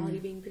morality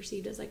being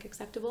perceived as like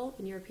acceptable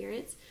in your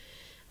appearance.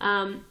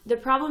 The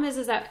problem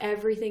is that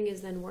everything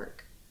is then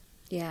work.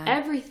 Yeah.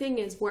 Everything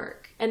is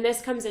work. And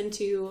this comes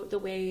into the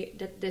way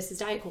that this is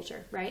diet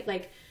culture, right?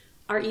 Like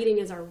our eating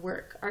is our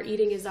work. Our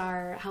eating is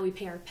how we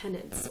pay our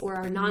penance, or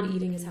our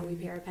non-eating is how we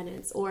pay our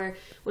penance. Or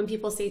when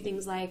people say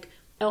things like,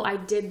 oh, I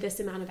did this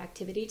amount of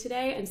activity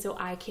today, and so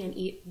I can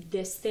eat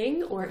this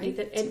thing, or eat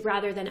that, and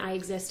rather than I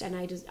exist and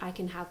I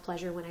can have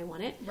pleasure when I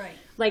want it. Right.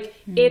 Like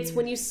it's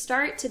when you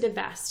start to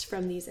divest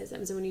from these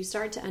isms, and when you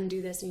start to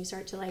undo this, and you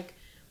start to like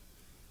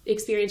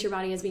experience your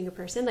body as being a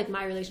person, like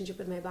my relationship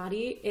with my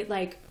body, it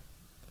like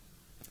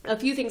a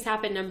few things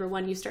happen. Number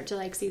one, you start to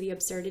like see the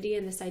absurdity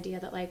in this idea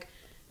that like,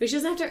 but she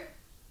doesn't have to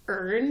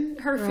earn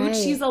her food.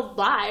 She's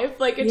alive.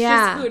 Like it's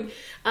just food.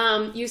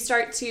 You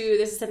start to,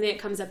 this is something that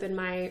comes up in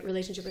my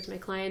relationship with my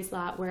clients a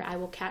lot, where I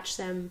will catch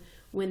them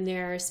when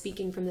they're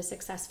speaking from the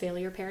success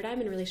failure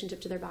paradigm in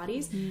relationship to their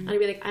bodies. And I'll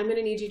be like, I'm going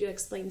to need you to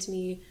explain to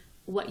me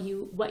what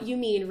you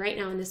mean right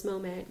now in this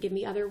moment. Give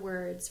me other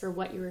words for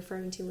what you're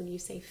referring to when you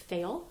say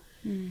fail.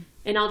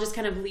 And I'll just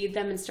kind of lead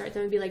them and start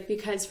them and be like,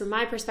 because from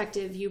my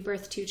perspective, you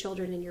birthed 2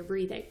 children and you're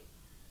breathing.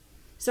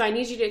 So I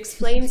need you to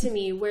explain to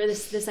me where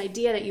this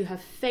idea that you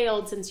have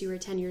failed since you were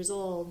 10 years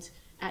old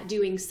at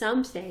doing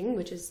something,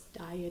 which is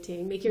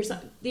dieting,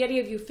 the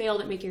idea of you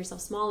failed at making yourself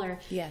smaller.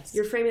 Yes.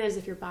 You're framing that as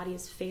if your body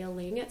is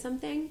failing at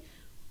something.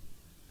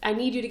 I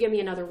need you to give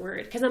me another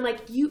word. Because I'm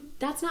like,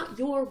 that's not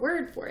your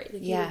word for it.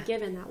 Like you were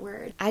given that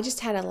word. I just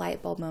had a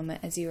light bulb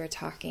moment as you were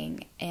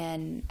talking,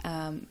 and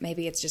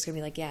maybe it's just going to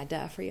be like, yeah,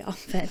 duh for y'all.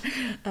 But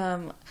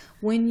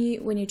when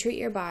you treat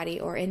your body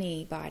or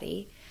any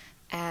body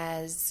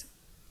as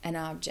an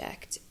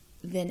object,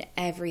 then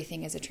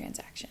everything is a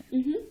transaction.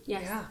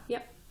 Yes. Yeah.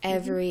 Yep.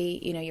 Every,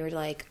 you were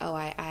like, oh,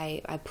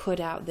 I put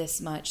out this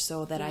much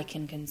so that I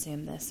can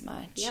consume this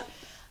much. Yep.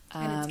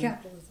 And it's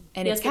capitalism.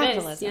 And it's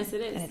capitalism. Yes,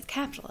 it is. And it's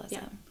capitalism.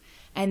 Yep.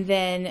 And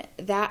then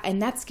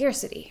that's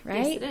scarcity,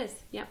 right? Yes, it is.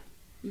 Yep.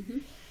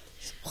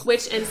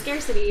 And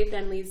scarcity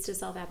then leads to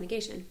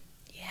self-abnegation.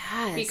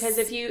 Yes. Because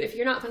if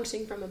you're not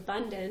functioning from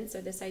abundance,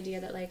 or this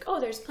idea that like, oh,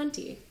 there's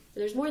plenty,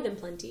 there's more than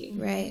plenty,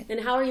 right? Then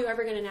how are you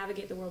ever going to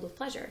navigate the world of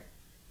pleasure?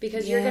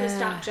 Because you're going to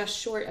stop just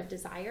short of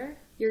desire.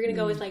 You're going to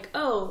go with like,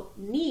 oh,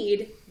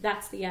 need,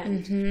 that's the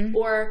end.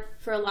 Or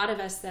for a lot of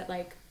us that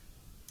like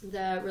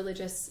the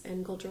religious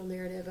and cultural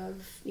narrative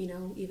of,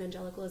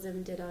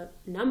 evangelicalism did a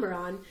number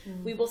on,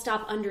 we will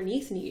stop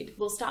underneath need.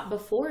 We'll stop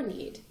before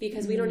need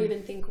because we don't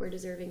even think we're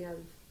deserving of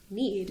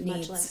need,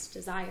 much less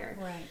desire.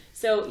 Right.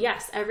 So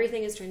yes,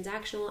 everything is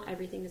transactional,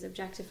 everything is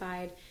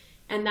objectified,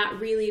 and that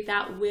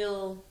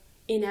will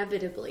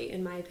inevitably,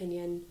 in my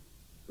opinion,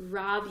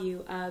 rob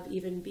you of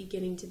even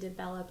beginning to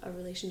develop a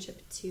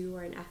relationship to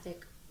or an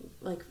ethic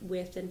like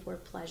with and for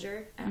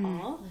pleasure at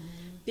all,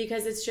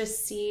 because it's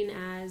just seen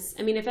as,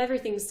 I mean, if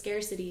everything's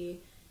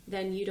scarcity,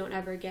 then you don't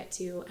ever get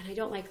to, and I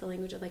don't like the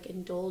language of like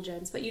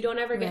indulgence, but you don't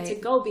ever get to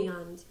go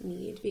beyond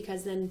need,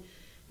 because then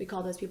we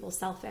call those people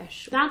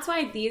selfish. That's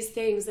why these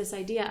things, this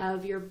idea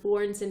of you're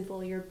born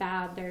sinful, you're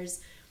bad,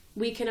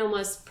 we can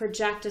almost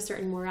project a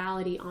certain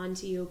morality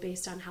onto you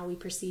based on how we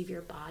perceive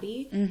your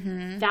body.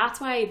 That's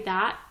why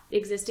that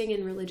existing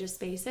in religious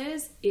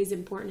spaces is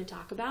important to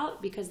talk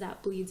about, because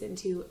that bleeds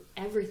into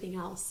everything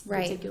else,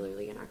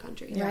 particularly in our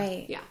country.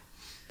 Right. Yeah.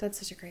 That's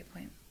such a great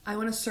point. I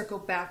want to circle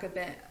back a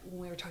bit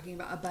when we were talking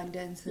about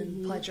abundance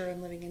and pleasure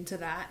and living into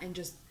that, and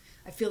just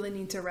I feel the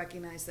need to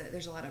recognize that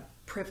there's a lot of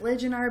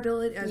privilege in our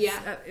ability,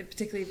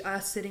 particularly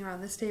us sitting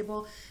around this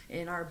table,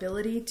 in our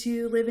ability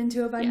to live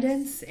into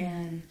abundance,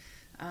 and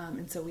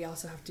so we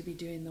also have to be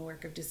doing the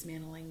work of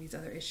dismantling these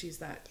other issues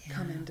that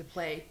come into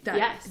play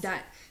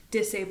that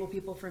disable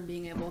people from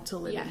being able to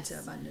live into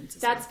abundance.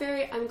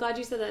 I'm glad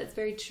you said that. It's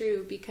very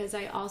true, because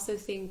I also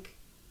think,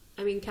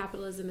 I mean,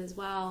 capitalism as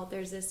well,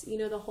 there's this,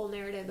 the whole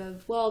narrative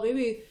of, well,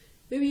 maybe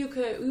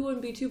we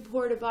wouldn't be too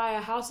poor to buy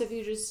a house if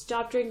you just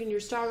stopped drinking your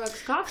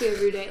Starbucks coffee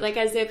every day. Like,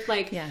 as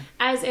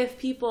if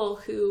people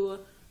who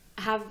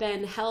have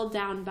been held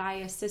down by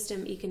a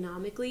system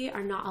economically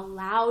are not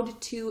allowed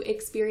to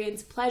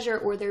experience pleasure,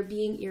 or they're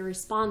being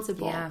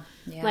irresponsible. Yeah.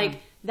 Like,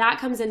 that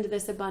comes into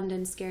this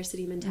abundance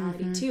scarcity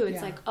mentality too.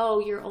 It's like, oh,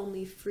 you're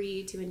only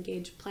free to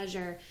engage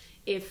pleasure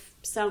if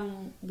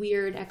some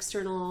weird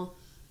external,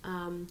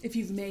 if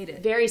you've made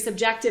it, very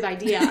subjective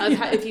idea of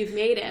how, if you've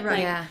made it.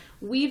 Like,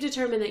 we've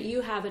determined that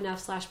you have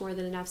enough / more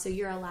than enough, so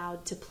you're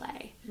allowed to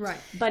play. Right.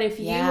 But if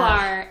you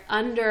are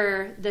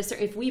under this, or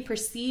if we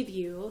perceive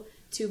you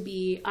to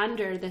be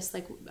under this,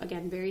 like,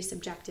 again, very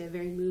subjective,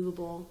 very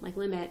movable, like,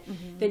 limit,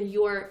 then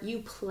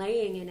you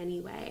playing in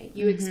any way,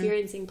 you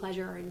experiencing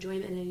pleasure or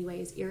enjoyment in any way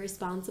is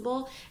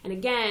irresponsible. And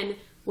again,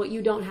 what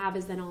you don't have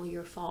is then all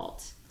your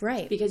fault.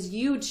 Right. Because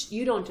you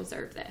don't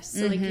deserve this.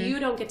 So, like, you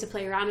don't get to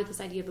play around with this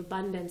idea of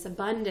abundance.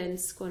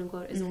 Abundance, quote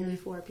unquote, is only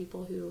for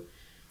people who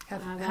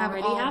have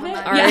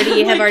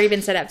already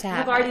been set up to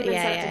have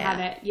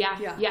it.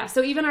 Yeah.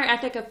 So even our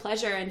ethic of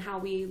pleasure and how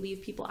we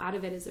leave people out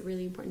of it is a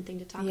really important thing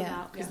to talk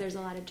about, because there's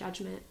a lot of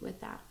judgment with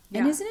that.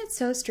 And isn't it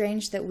so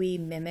strange that we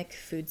mimic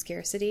food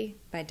scarcity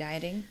by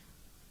dieting?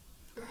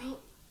 Girl,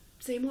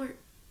 say more.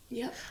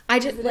 Yep.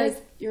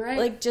 You're right.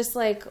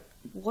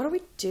 What are we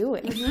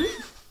doing?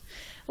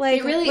 Like,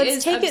 it really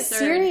let's take it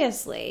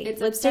seriously.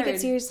 Let's take it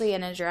seriously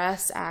and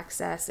address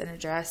access and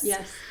address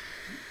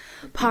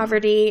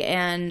poverty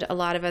and a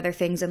lot of other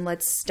things, and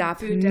let's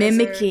stop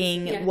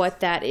mimicking what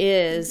that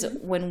is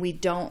when we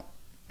don't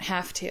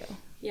have to.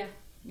 Yeah.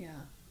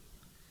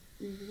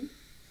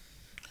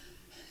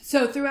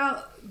 So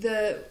throughout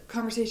the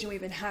conversation we've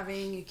been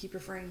having, you keep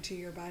referring to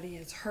your body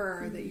as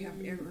her, that you have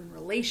a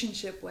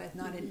relationship with,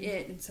 not an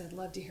it, and so I'd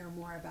love to hear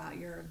more about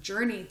your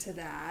journey to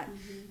that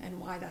and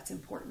why that's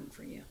important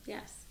for you.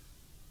 Yes.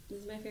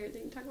 This is my favorite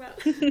thing to talk about.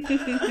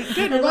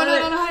 Good, we're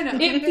going on a high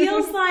note. It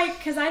feels like,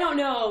 because I don't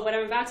know what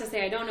I'm about to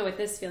say, I don't know what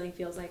this feeling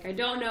feels like. I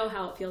don't know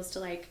how it feels to,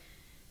 like,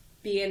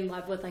 be in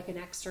love with, like, an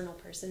external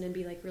person and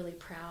be, like, really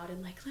proud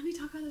and, like, let me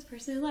talk about this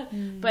person I love.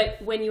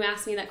 But when you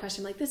ask me that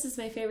question, like, this is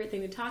my favorite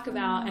thing to talk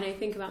about, and I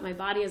think about my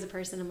body as a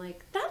person, I'm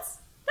like, that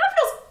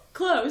feels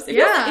close.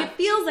 It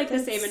feels like the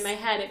same in my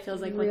head. It feels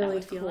like really what that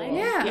would feel like.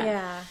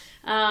 Yeah.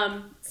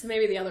 So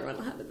maybe the other one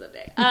will happen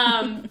someday.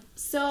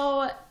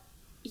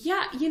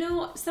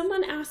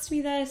 Someone asked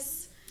me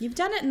this. You've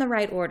done it in the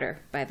right order,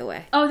 by the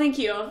way. Oh, thank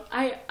you.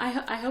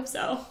 I hope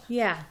so.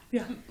 Yeah.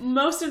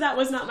 Most of that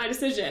was not my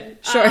decision.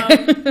 Sure.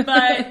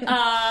 But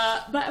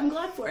I'm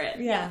glad for it.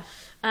 Yeah.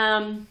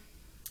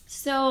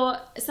 So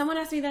someone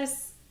asked me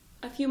this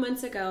a few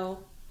months ago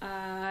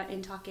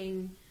in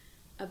talking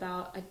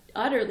about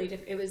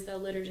it was the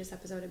Liturgist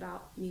episode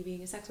about me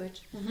being a sex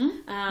witch.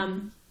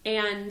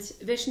 And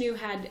Vishnu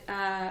had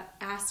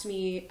asked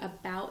me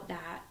about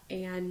that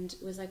and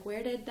was like,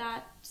 where did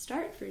that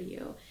start for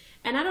you?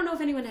 And I don't know if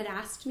anyone had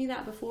asked me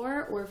that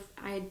before or if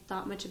I had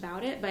thought much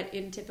about it, but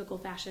in typical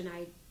fashion,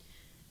 I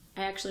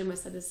actually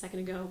almost said this a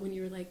second ago when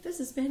you were like, this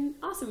has been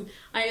awesome.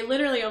 I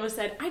literally almost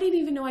said, I didn't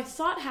even know I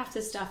thought half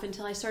this stuff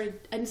until I said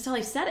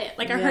it.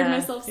 Like, I heard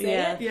myself say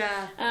it.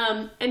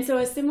 Yeah. And so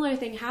a similar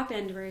thing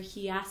happened where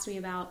he asked me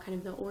about kind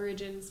of the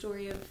origin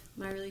story of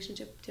my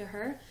relationship to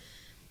her.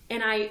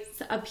 And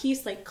a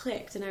piece like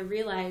clicked, and I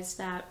realized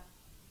that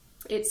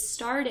it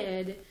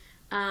started,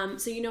 so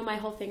my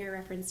whole thing I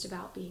referenced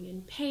about being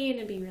in pain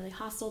and being really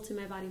hostile to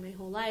my body my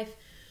whole life.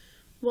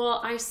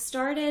 Well, I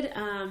started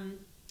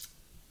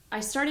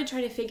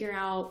trying to figure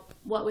out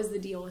what was the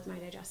deal with my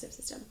digestive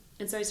system.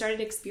 And so I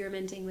started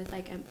experimenting with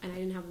and I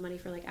didn't have money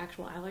for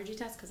actual allergy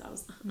tests because I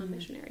was a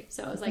missionary.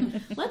 So I was like,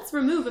 let's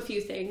remove a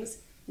few things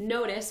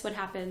notice what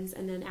happens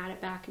and then add it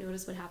back,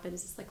 notice what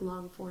happens. It's like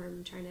long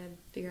form, trying to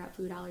figure out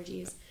food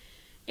allergies.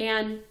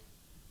 And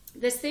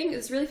this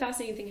really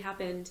fascinating thing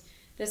happened.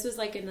 This was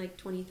like in like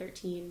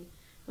 2013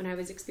 when I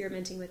was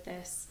experimenting with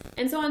this.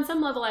 And so on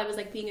some level I was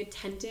like being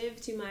attentive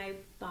to my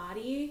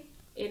body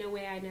in a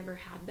way I never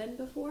had been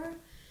before.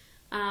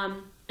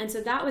 And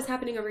so that was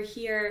happening over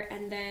here.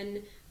 And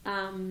then,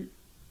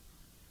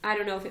 I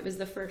don't know if it was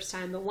the first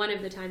time, but one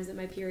of the times that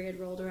my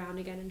period rolled around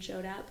again and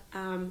showed up,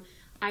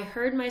 I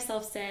heard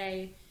myself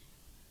say,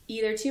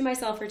 either to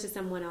myself or to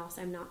someone else,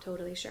 I'm not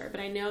totally sure, but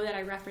I know that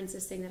I referenced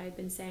this thing that I've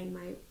been saying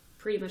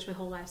pretty much my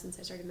whole life since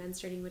I started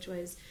menstruating, which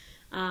was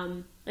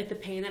like the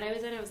pain that I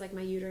was in. I was like,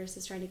 my uterus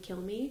is trying to kill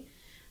me,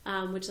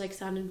 which like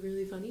sounded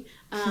really funny.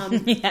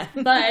 Yeah.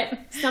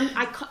 But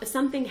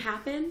something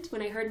happened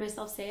when I heard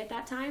myself say it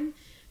that time,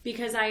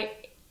 because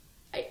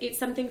it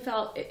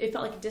felt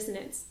like a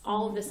dissonance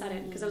all of a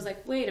sudden, because I was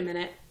like, wait a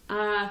minute,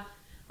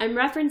 I'm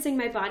referencing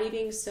my body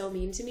being so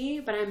mean to me,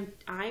 but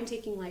I'm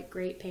taking like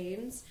great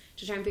pains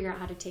to try and figure out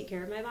how to take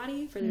care of my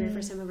body for the very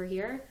first time over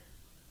here.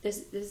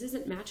 This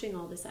isn't matching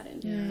all of a sudden.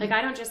 Yeah. Like,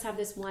 I don't just have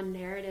this one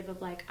narrative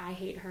of like, I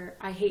hate her,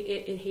 I hate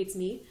it hates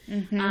me.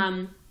 Mm-hmm.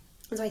 And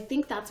so I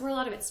think that's where a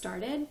lot of it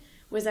started,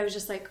 was I was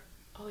just like,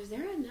 oh, is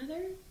there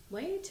another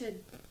way to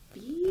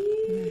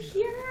be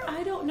here?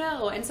 I don't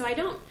know. And so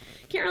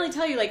can't really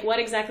tell you like what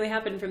exactly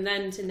happened from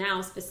then to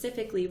now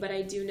specifically, but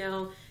I do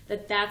know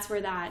that that's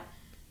where that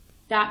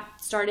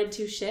started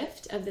to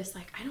shift, of this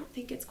like, I don't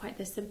think it's quite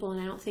this simple,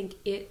 and I don't think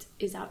it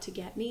is out to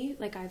get me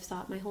like I've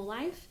thought my whole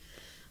life.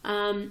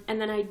 And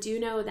then I do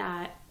know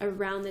that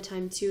around the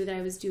time too that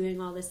I was doing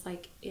all this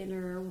like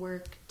inner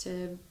work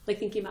to like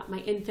thinking about my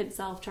infant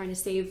self, trying to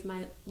save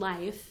my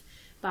life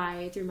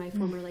through my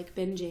former like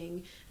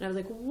binging, and I was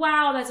like,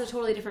 wow, that's a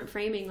totally different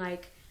framing.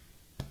 Like,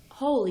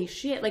 holy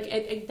shit.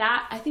 Like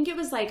that, I think it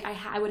was like,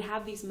 I would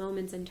have these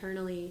moments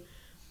internally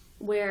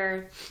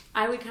where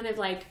I would kind of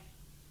like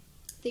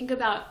think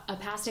about a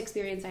past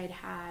experience I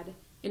had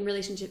in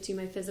relationship to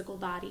my physical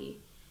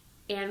body.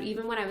 And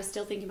even when I was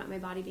still thinking about my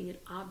body being an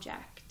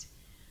object,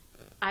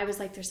 I was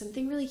like, there's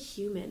something really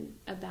human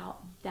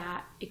about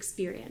that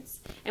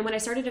experience. And when I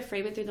started to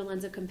frame it through the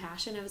lens of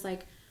compassion, I was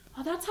like,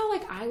 oh, that's how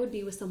like I would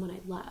be with someone I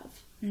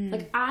love.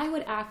 Like, I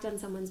would act on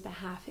someone's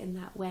behalf in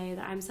that way,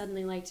 that I'm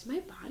suddenly like, did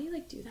my body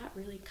like do that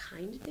really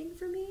kind thing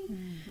for me?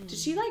 Did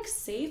she like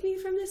save me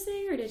from this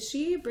thing? Or did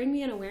she bring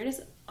me an awareness?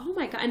 Oh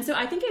my God. And so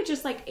I think it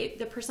just like,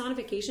 the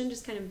personification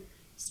just kind of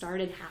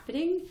started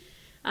happening.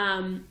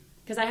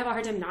 Because I have a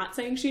hard time not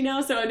saying she now,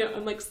 so I know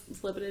I'm like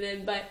slipping it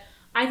in. But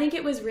I think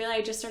it was really,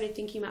 I just started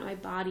thinking about my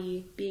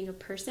body being a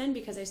person,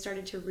 because I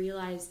started to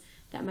realize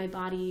that my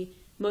body,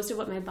 most of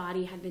what my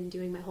body had been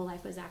doing my whole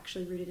life was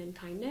actually rooted in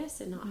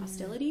kindness and not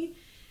hostility.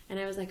 And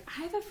I was like,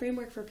 I have a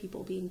framework for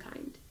people being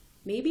kind.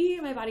 Maybe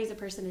my body's a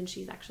person and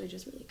she's actually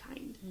just really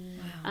kind.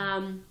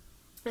 Wow.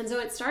 And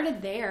so it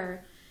started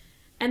there.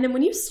 And then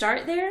when you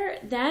start there,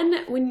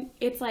 then when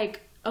it's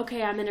like,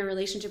 okay, I'm in a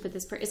relationship with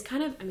this person, it's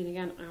kind of, I mean,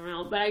 again, I don't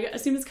know, but I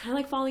assume it's kind of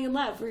like falling in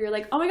love, where you're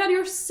like, oh my God,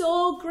 you're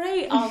so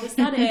great all of a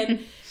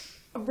sudden,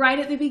 right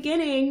at the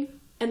beginning.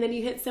 And then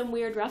you hit some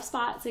weird rough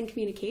spots in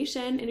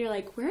communication, and you're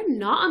like, we're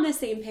not on the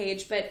same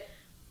page, but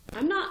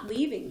I'm not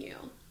leaving you,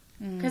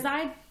 because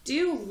I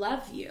do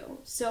love you.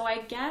 So I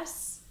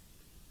guess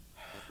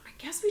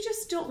we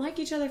just don't like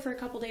each other for a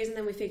couple days, and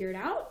then we figure it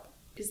out.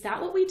 Is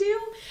that what we do?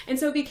 And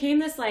so it became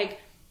this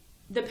like,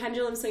 the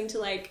pendulum swing to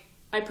like,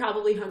 I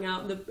probably hung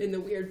out in the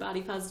weird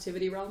body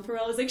positivity realm for a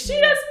while. I was like, she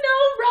does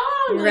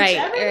no wrong. Like,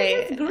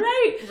 everything is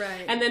great.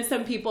 Right. And then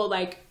some people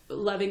like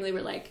lovingly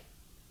were like,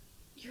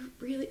 you're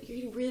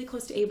getting really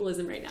close to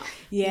ableism right now.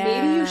 Yeah.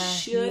 Maybe you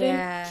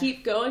shouldn't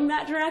keep going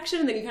that direction.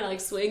 And then you kind of like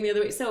swing the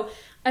other way. So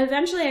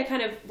eventually I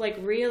kind of like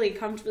really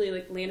comfortably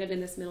like landed in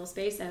this middle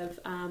space of,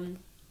 I'm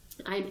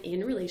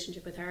in a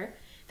relationship with her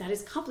that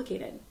is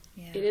complicated.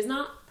 Yeah. It is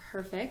not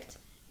perfect.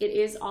 It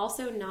is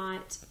also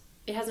not,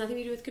 it has nothing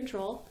to do with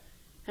control.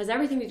 Has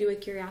everything to do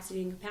with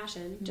curiosity and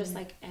compassion, just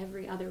like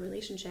every other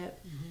relationship.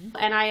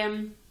 And I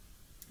am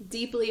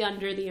deeply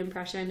under the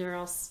impression, or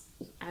else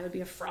I would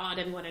be a fraud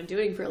in what I'm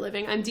doing for a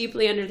living. I'm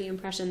deeply under the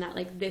impression that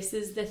like, this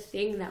is the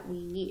thing that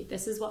we need.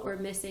 This is what we're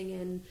missing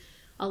in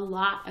a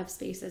lot of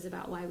spaces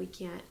about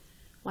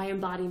why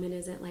embodiment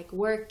isn't like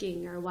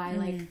working, or why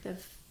like the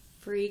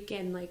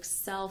freaking like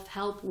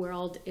self-help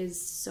world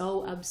is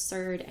so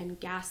absurd and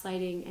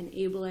gaslighting and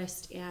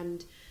ableist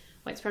and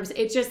white supremacy.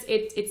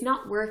 It's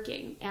not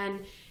working.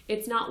 And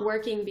it's not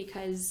working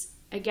because,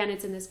 again,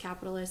 it's in this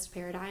capitalist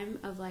paradigm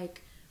of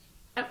like,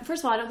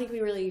 first of all, I don't think we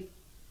really,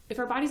 if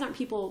our bodies aren't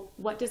people,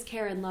 what does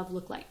care and love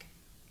look like?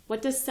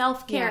 What does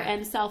self-care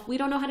and we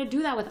don't know how to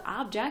do that with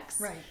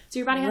objects. Right. So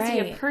your body has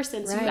to be a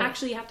person. So you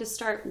actually have to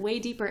start way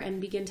deeper and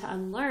begin to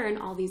unlearn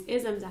all these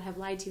isms that have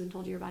lied to you and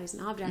told you your body's an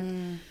object.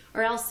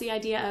 Or else the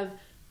idea of,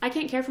 I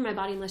can't care for my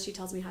body unless she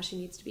tells me how she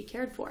needs to be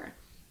cared for.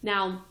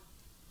 Now,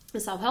 the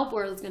self-help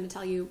world is going to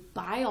tell you,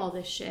 buy all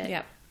this shit.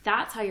 Yep.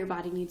 That's how your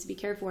body needs to be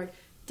cared for.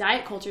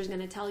 Diet culture is going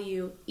to tell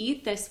you,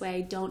 eat this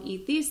way, don't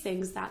eat these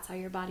things. That's how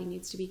your body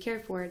needs to be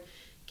cared for.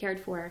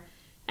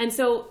 And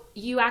so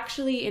you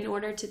actually, in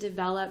order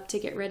to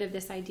get rid of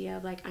this idea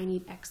of like, I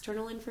need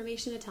external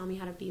information to tell me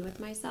how to be with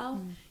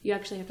myself, you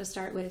actually have to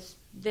start with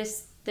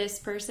this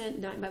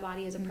person, my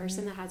body as a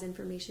person that has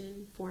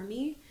information for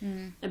me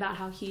about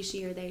how he,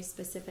 she, or they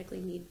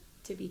specifically need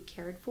to be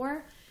cared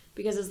for.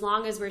 Because as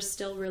long as we're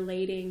still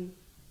relating,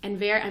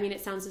 and it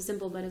sounds so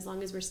simple, but as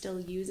long as we're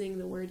still using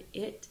the word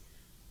it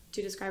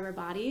to describe our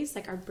bodies,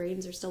 like our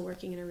brains are still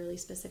working in a really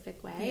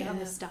specific way,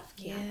 and this stuff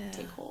can't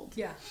take hold.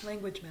 Yeah,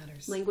 language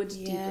matters. Language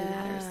deeply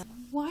matters.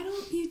 Why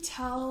don't you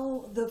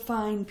tell the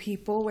fine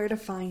people where to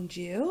find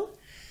you?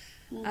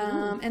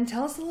 And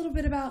tell us a little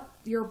bit about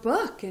your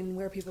book and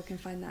where people can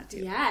find that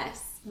too.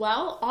 Yes.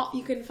 Well,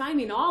 you can find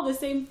me in all the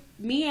same,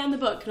 me and the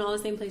book in all the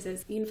same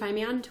places. You can find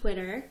me on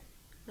Twitter.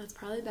 That's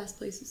probably the best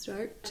place to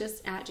start.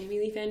 Just at Jamie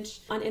Lee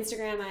Finch. On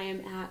Instagram,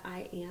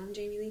 I am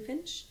Jamie Lee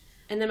Finch.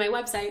 And then my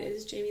website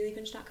is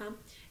jamieleefinch.com.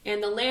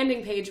 And the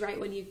landing page, right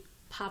when you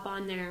pop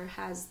on there,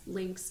 has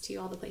links to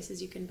all the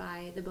places you can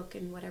buy the book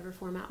in whatever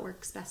format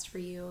works best for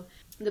you.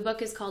 The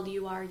book is called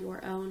You Are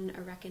Your Own,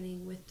 A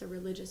Reckoning with the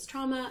Religious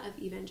Trauma of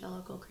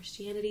Evangelical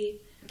Christianity.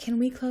 Can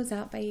we close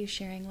out by you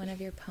sharing one of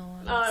your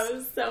poems? Oh, I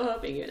was so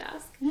hoping you'd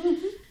ask.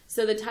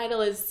 So the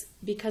title is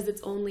Because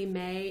It's Only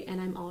May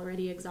and I'm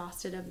Already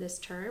Exhausted of This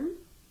Term.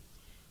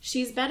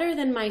 She's better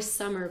than my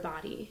summer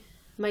body,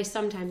 my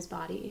sometimes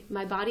body,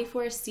 my body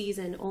for a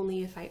season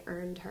only if I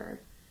earned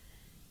her.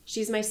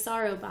 She's my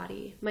sorrow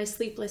body, my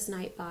sleepless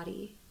night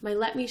body, my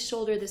let me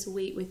shoulder this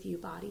weight with you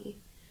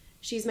body.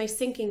 She's my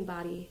sinking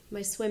body,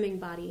 my swimming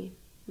body,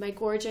 my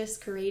gorgeous,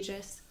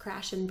 courageous,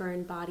 crash and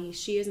burn body.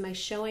 She is my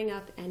showing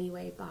up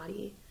anyway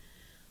body.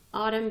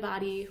 Autumn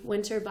body,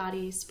 winter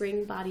body,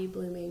 spring body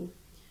blooming.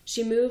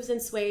 She moves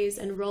and sways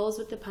and rolls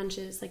with the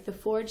punches like the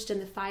forged in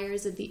the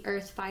fires of the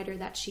earth fighter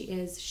that she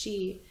is.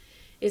 She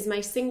is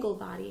my single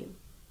body,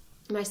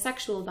 my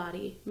sexual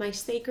body, my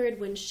sacred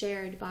when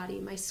shared body,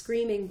 my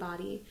screaming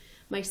body,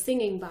 my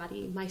singing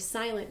body, my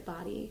silent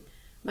body,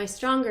 my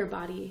stronger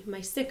body,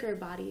 my sicker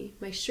body,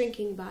 my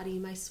shrinking body,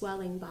 my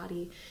swelling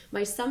body,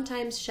 my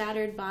sometimes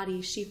shattered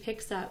body. She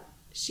picks up,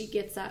 she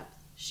gets up,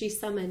 she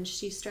summons,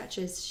 she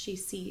stretches, she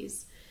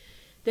sees.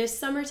 This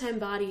summertime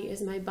body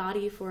is my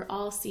body for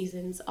all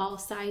seasons, all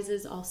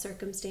sizes, all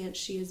circumstance.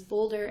 She is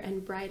bolder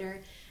and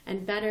brighter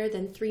and better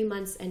than 3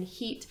 months and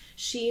heat.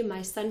 She,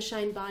 my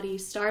sunshine body,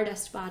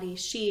 stardust body.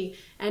 She,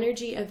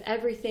 energy of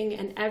everything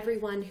and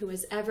everyone who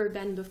has ever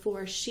been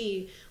before.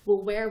 She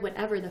will wear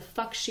whatever the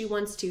fuck she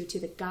wants to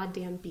the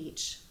goddamn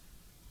beach.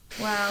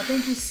 Wow,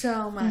 thank you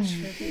so much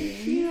for being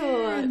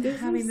here and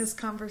having this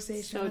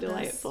conversation. So with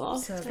delightful.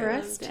 Us. So For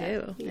us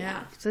too.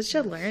 Yeah. Such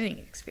a learning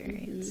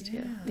experience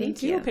too.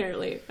 Thank you.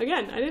 Apparently.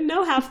 Again, I didn't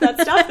know half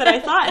that stuff that I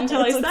thought until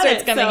I said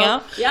it's coming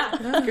out. Yeah,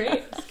 that's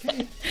great. That's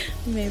great.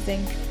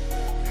 Amazing.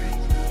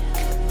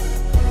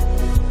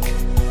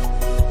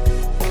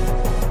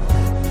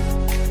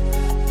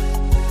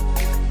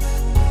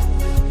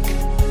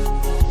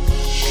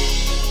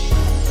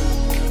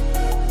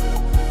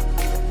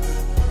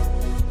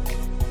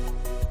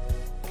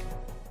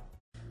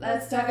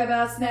 Let's talk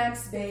about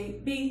snacks,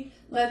 baby.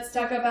 Let's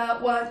talk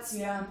about what's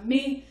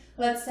yummy.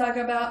 Let's talk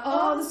about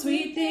all the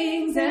sweet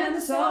things and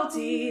the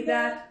salty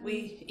that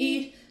we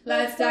eat.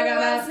 Let's talk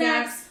about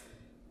snacks.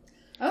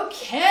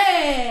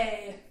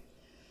 Okay.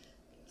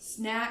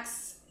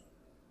 Snacks.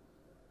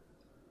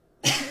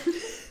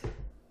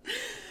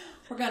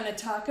 We're going to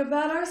talk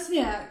about our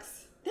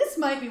snacks. This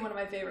might be one of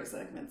my favorite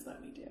segments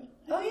that we do.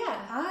 Oh,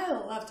 yeah. I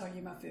love talking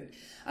about food.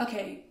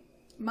 Okay,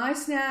 my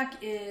snack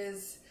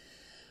is...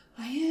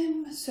 I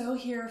am so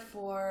here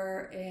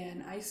for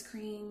an ice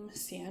cream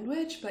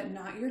sandwich, but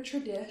not your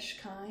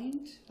tradish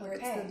kind, where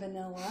it's the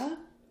vanilla.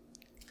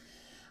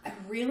 I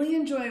really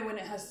enjoy when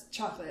it has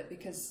chocolate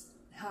because,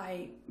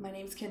 hi, my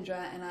name's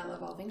Kendra and I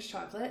love all things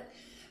chocolate.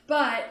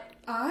 But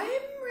I'm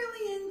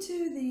really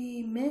into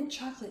the mint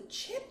chocolate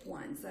chip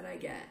ones that I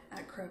get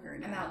at Kroger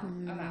now.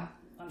 I'm out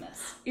on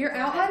this. You're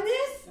out on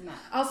this? I'm out.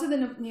 Also the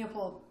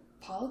Neapolitan?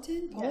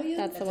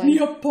 That's the one.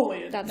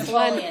 Neapolitan. That's the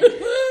one.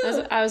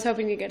 I was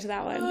hoping to get to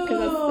that one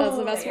because that's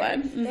the best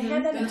one. They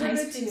had that in Then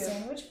ice cream too.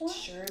 sandwich one?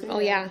 Sure. Oh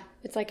yeah,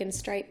 it's like in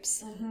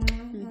stripes.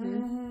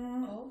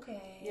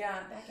 Okay. Yeah.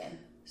 Back in.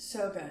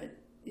 So good.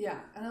 Yeah.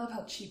 And I love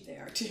how cheap they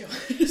are too.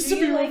 Do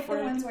you like the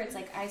ones where it's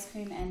like ice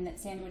cream and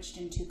it's sandwiched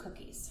in 2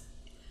 cookies?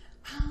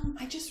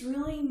 I just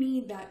really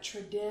need that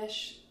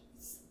tradish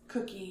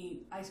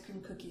ice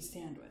cream cookie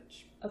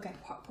sandwich. Okay.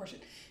 Portion.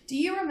 Do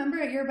you remember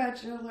at your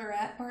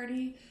bachelorette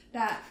party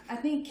that I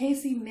think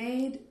Casey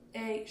made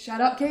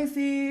shout out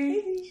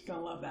Casey, she's gonna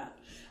love that,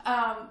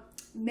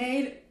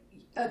 made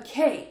a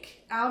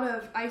cake out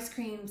of ice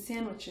cream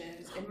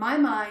sandwiches. In my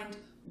mind,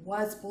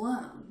 was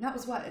blown. That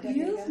was what, a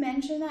decade ago? You've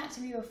mentioned that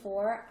to me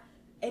before.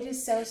 It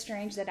is so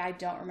strange that I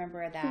don't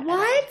remember that.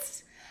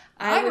 What?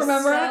 I was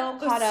remember so it. It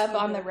was caught up so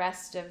on good. the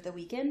rest of the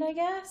weekend, I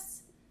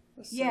guess. It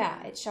was so Yeah,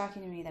 good. it's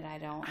shocking to me that I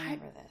don't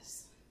remember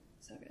this.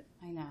 So good.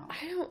 I know.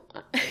 I don't.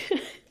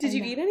 Did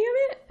you eat any of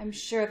it? I'm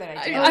sure that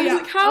I did. I was yeah.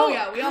 like, how? Oh,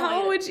 yeah, we all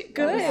how ate would it. you? It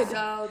Good. was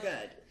so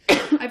good.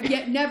 I've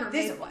yet never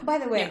made one. By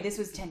the way, this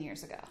was 10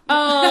 years ago.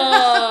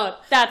 Oh,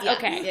 that's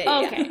okay.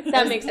 Okay,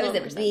 that makes a little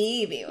more sense.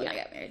 Baby when I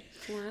got married.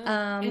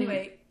 Wow.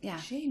 Anyway,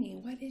 Jamie,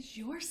 what is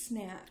your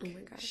snack? Oh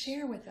my gosh.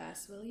 Share with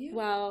us, will you?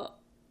 Well,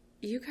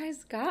 you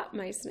guys got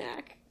my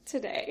snack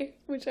today,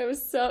 which I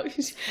was so...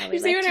 You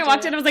see, when I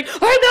walked in, I was like, are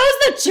those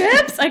the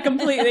chips? I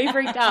completely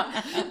freaked out.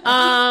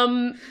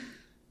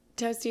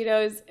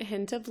 Tostitos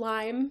hint of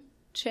lime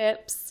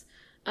chips,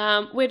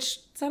 which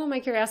settled my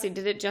curiosity.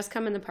 Did it just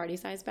come in the party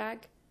size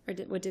bag? Or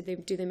do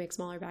they make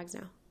smaller bags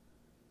now?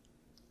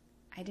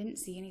 I didn't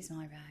see any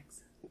smaller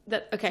bags.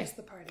 Okay. Just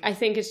the party. I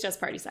think it's just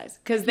party size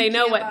because they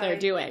know what they're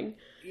doing.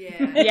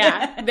 Yeah.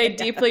 Yeah, they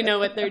deeply know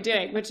what they're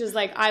doing, which is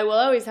like, I will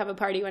always have a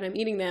party when I'm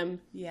eating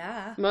them.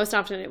 Yeah. Most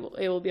often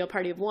it will be a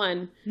party of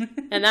one,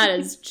 and that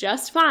is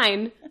just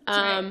fine.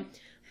 Right.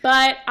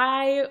 But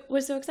I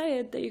was so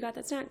excited that you got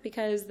that snack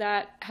because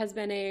that has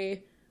been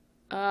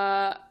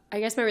I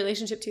guess my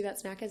relationship to that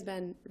snack has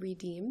been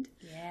redeemed.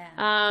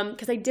 Yeah.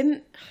 Because I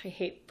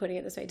hate putting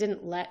it this way, I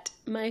didn't let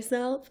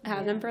myself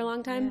have them for a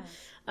long time.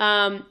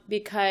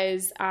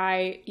 Because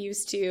I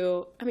used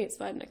to, I mean, it's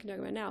fun, I can talk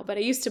about it now, but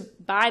I used to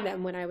buy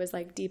them when I was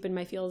like deep in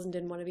my feels and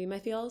didn't want to be in my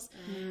feels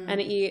and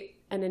eat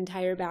an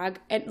entire bag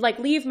and like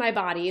leave my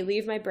body,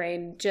 leave my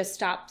brain, just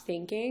stop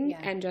thinking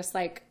and just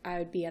like I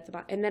would be at the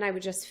bottom. And then I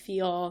would just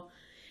feel,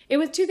 it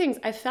was two things.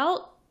 I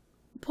felt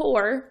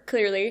poor,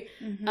 clearly,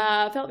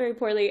 felt very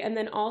poorly. And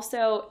then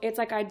also it's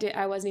like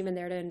I wasn't even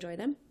there to enjoy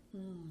them.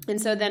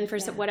 And so then for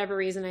whatever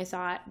reason, I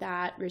thought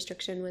that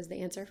restriction was the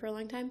answer for a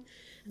long time.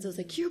 And so I was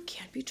like, you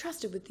can't be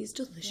trusted with these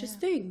delicious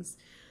things.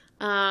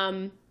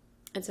 And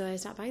so I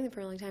stopped buying them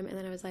for a long time. And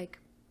then I was like,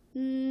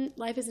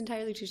 life is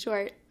entirely too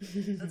short.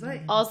 That's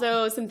right.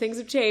 Also, some things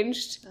have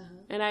changed.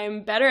 And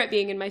I'm better at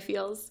being in my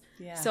feels.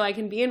 Yeah. So I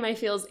can be in my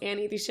feels and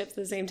eat these chips at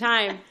the same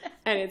time.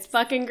 And it's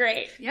fucking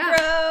great. Yeah.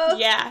 Bro.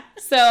 Yeah.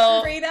 So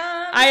Freedom.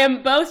 I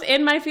am both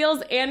in my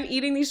feels and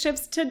eating these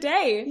chips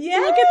today. Yay.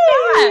 Look at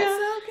that.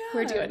 So good.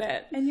 We're doing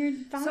it. And you're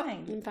fine. So,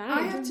 I'm fine.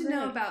 I have to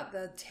know about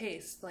the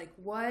taste. Like,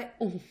 what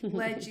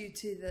led you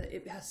to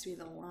it has to be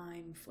the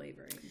lime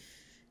flavoring?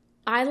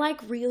 I like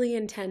really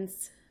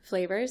intense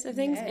flavors of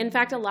things. In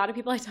fact, a lot of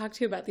people I talk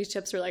to about these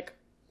chips are like,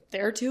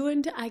 they're too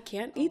intense. I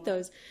can't eat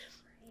those.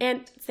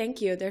 And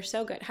thank you. They're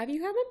so good. Have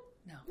you had them?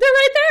 No. They're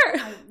right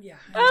there. Yeah.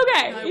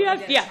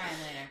 Okay. Yeah.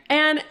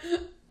 And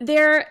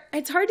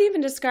it's hard to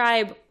even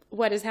describe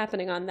what is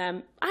happening on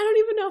them. I don't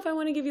even know if I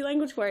want to give you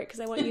language for it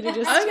because I want you to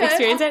just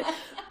experience it.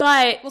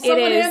 But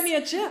someone hand me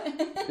a chip.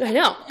 I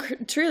know,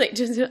 truly,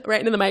 just right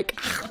into the mic.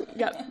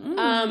 Yep.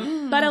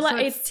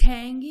 But it's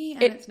tangy.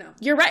 And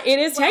You're right. It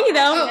is tangy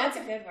though. That's a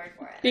good word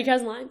for it.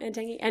 Because lime and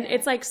tangy, and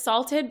it's like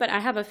salted, but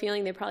I have a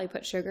feeling they probably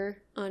put sugar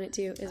on it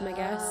too. Is my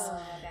guess.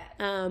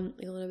 A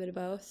little bit of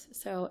both.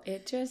 So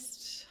it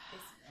just.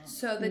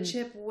 So the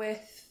chip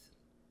with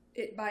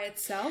it by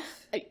itself?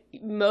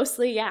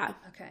 Mostly, yeah.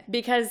 Okay.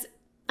 Because,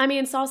 I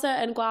mean, salsa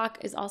and guac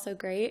is also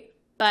great,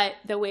 but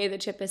the way the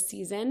chip is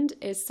seasoned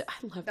is, I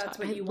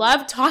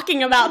love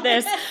talking about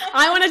this.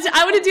 I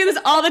want to do this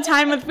all the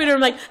time with food. I'm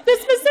like, the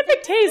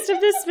specific taste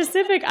of this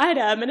specific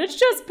item, and it's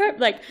just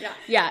perfect.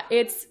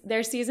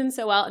 They're seasoned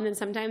so well, and then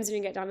sometimes when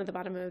you get down at the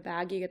bottom of a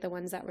bag, you get the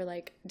ones that were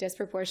like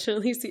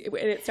disproportionately, and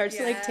it starts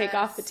to like take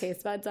off the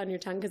taste buds on your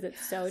tongue because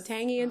it's so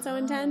tangy and so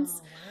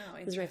intense. Wow.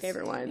 Those are my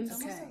favorite ones.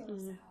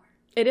 Okay.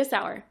 It is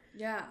sour.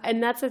 Yeah.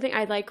 And that's the thing.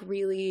 I like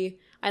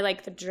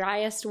the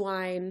driest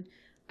wine.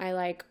 I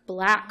like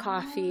black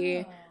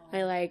coffee.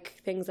 I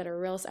like things that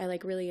are I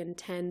like really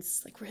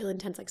intense,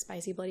 like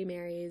spicy Bloody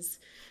Marys.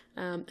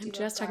 I'm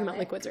just talking about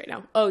liquids right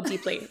now. Oh,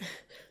 deeply.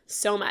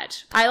 So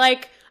much. I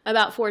like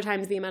about 4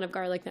 times the amount of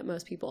garlic that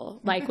most people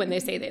like when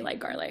they say they like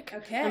garlic.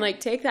 Okay. I'm like,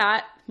 take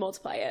that,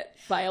 multiply it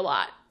by a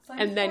lot.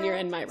 And then you're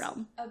in my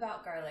realm.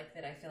 About garlic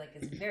that I feel like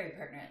is very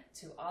pertinent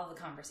to all the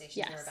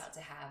conversations we're about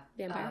to have.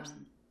 Vampires?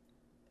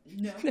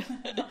 No.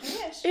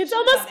 It's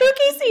almost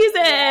spooky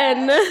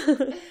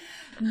season.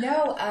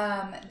 No,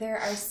 there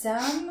are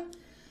some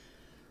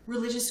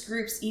religious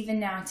groups even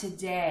now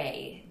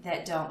today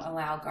that don't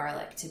allow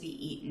garlic to be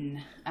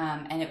eaten.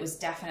 And it was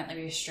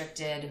definitely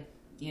restricted,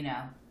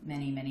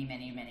 many, many,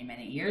 many, many,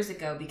 many years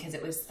ago because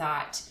it was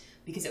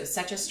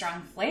such a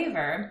strong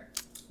flavor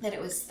that it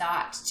was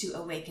thought to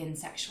awaken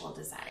sexual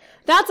desire.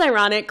 That's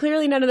ironic.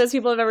 Clearly none of those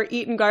people have ever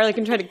eaten garlic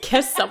and tried to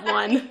kiss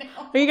someone.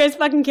 Are you guys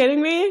fucking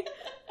kidding me?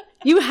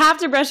 You have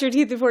to brush your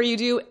teeth before you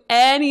do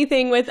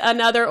anything with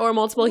another or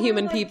multiple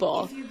human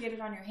people. If you get it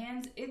on your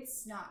hands,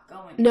 it's not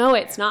going No,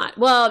 it's not.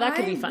 Well, that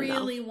could be fun, though. I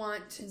really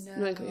want to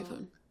know that could be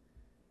fun.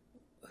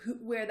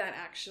 Where that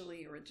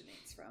actually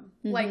originates from.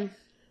 Mm-hmm. Like,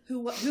 who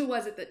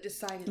was it that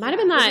decided Might have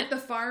been that. Was it the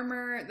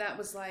farmer that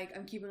was like,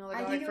 I'm keeping all the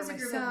garlic for myself? I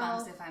think it was a group of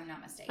monks, if I'm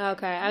not mistaken.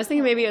 Okay. I was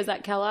thinking maybe it was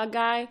that Kellogg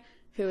guy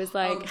who was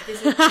like...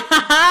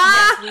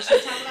 yes, we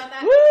should talk about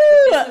that.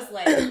 This was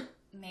like...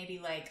 maybe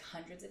maybe like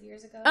hundreds of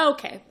years ago.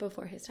 Okay,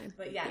 before his time.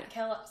 But yeah,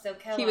 Kellogg. So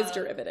Kellogg. He was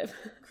derivative.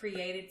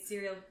 Created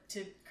cereal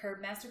to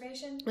curb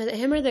masturbation. Was it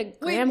him or the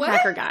graham what?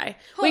 cracker guy?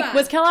 Hold on.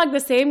 Was Kellogg the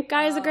same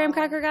guy as the graham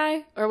cracker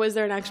guy, or was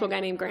there an actual guy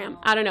named Graham?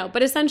 I don't know.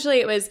 But essentially,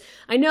 it was.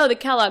 I know the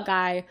Kellogg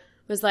guy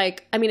was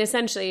like. I mean,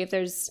 essentially, if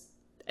there's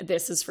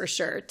this is for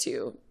sure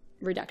too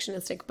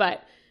reductionistic,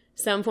 but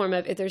some form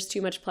of if there's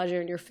too much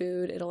pleasure in your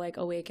food, it'll like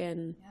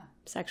awaken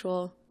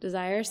sexual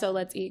desire. So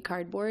let's eat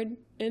cardboard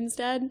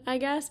instead, I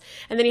guess.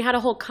 And then he had a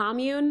whole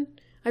commune.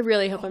 I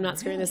really hope I'm not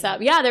screwing this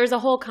up. Yeah, there was a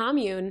whole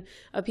commune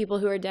of people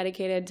who are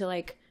dedicated to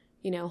like,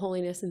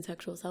 holiness and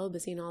sexual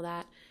celibacy and all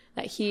that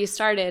he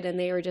started, and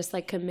they were just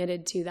like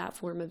committed to that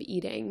form of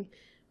eating,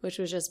 which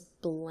was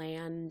just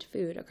bland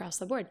food across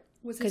the board.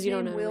 Was his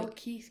name Will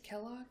Keith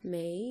Kellogg?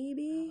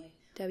 Maybe.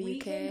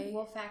 WK.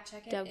 We'll fact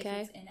check it WK. if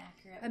it's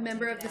inaccurate. A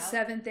member of the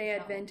Seventh-day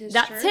Adventist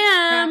That's Church,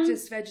 him.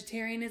 practiced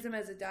vegetarianism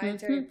as a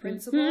dietary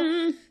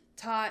principle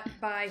taught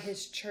by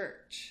his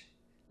church.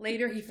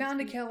 Later, he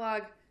founded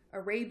Kellogg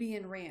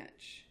Arabian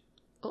Ranch.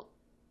 That's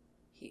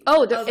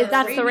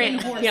the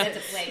ranch. Yeah. It's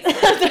a place.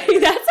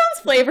 That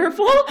sounds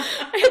flavorful.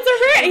 It's a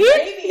ranch.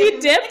 He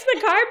dipped the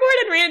cardboard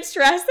in ranch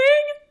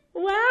dressing?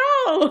 Wow.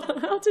 I'll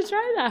have to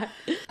try that.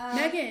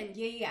 Megan,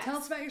 yeah. tell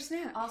us about your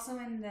snack. Also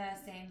in the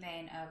same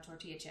vein of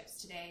tortilla chips,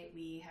 today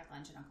we have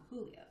lunch at Uncle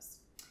Julio's,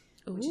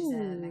 which is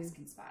a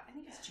Mexican spot. I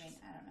think it's a chain.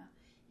 I don't know.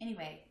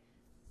 Anyway,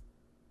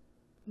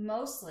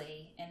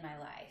 mostly in my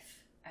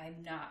life,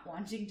 I'm not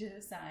wanting to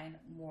assign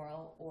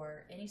moral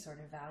or any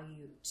sort of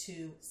value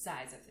to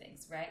size of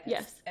things, right?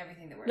 That's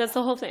everything that we're That's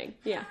the whole thing.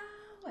 Yeah.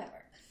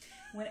 However,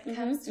 when it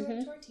comes to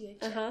a tortilla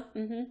chip,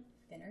 thinner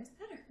is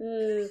better.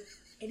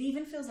 It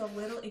even feels a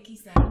little icky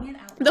saying it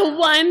out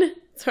loud.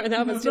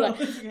 That was too loud.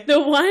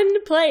 The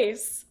one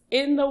place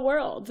in the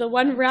world, the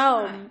one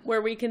realm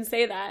where we can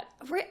say that.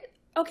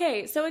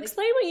 Okay, so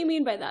explain what you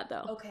mean by that,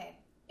 though. Okay,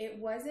 it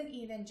wasn't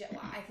even just.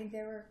 Well, I think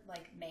they were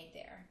like made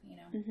there,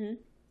 and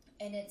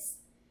it's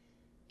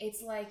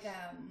like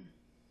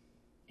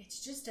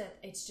it's just a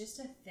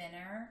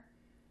thinner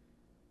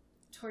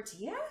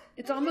tortilla.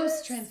 It's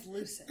almost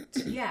translucent.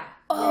 Yeah.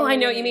 Oh, I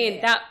know what you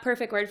mean. That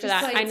perfect word for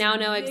that. Like, I now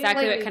know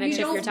exactly what kind of chip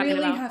you're talking about. You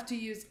don't really have to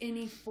use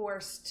any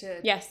force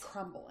to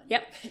crumble it.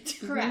 Yep.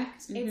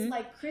 Correct. It's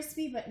like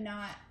crispy but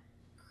not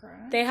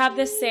crunchy. They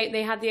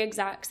have the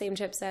exact same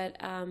chips at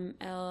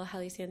El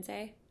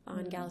Jalisciense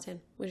on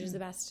Gallatin, which is the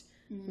best,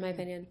 in my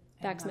opinion.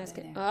 Dax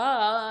Mexican.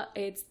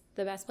 It's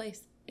the best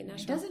place in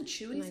Nashville. Doesn't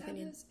Chewy's have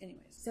this?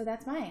 Anyways. So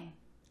that's mine.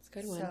 It's a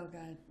good one. So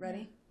good.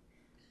 Ready?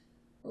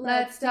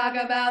 Let's talk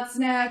about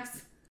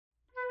snacks.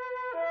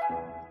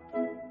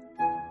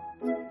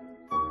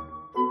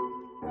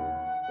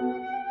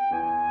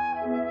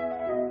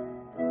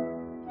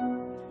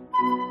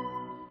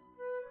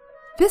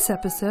 This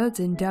episode's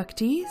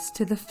inductees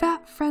to the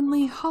Fat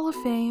Friendly Hall of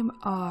Fame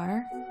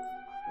are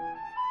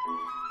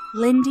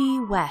Lindy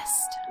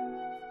West,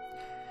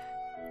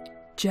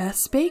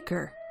 Jess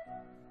Baker,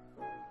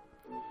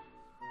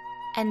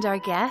 and our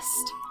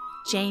guest,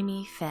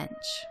 Jamie Finch.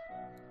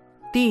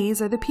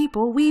 These are the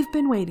people we've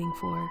been waiting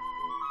for.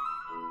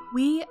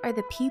 We are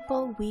the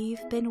people we've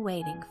been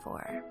waiting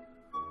for.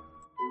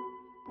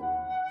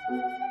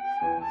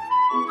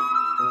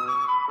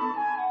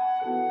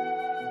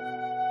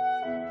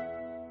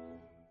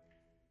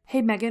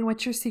 Hey Megan,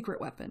 what's your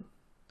secret weapon?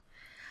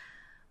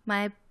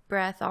 My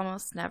breath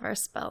almost never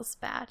smells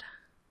bad.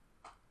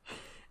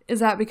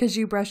 Is that because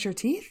you brush your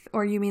teeth,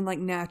 or you mean like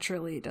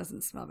naturally it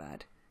doesn't smell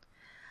bad?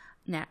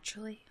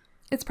 Naturally.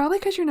 It's probably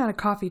because you're not a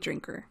coffee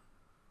drinker.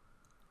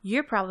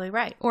 You're probably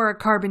right. Or a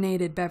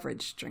carbonated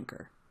beverage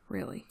drinker,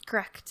 really.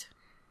 Correct.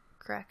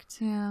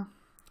 Yeah.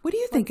 What do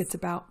you think it's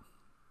about?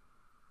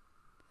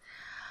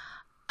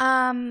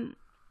 I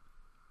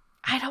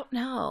don't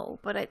know,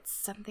 but it's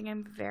something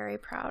I'm very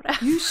proud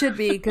of. You should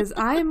be, because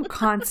I'm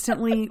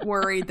constantly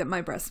worried that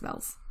my breath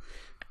smells.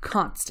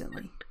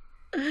 Constantly.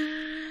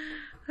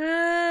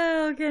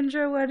 Oh,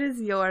 Kendra, what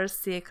is your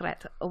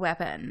secret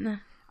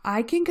weapon?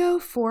 I can go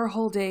 4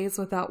 whole days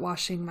without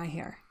washing my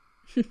hair.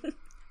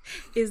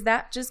 Is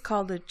that just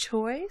called a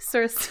choice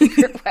or a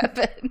secret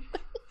weapon?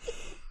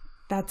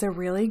 That's a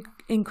really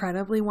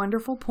incredibly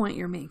wonderful point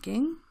you're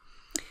making.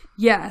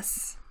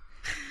 Yes.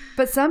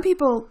 But some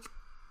people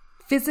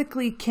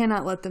physically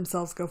cannot let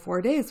themselves go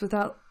 4 days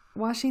without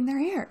washing their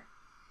hair.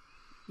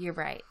 You're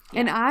right. Yeah.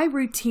 And I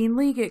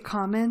routinely get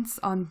comments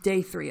on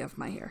day 3 of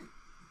my hair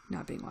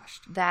not being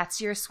washed. That's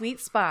your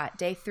sweet spot,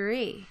 day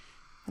 3.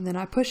 And then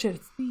I push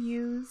it. You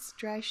use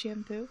dry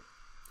shampoo?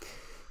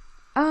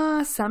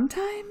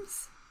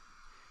 Sometimes.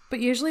 But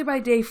usually by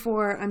day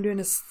 4, I'm doing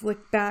a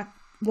slick back,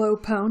 low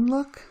pone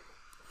look.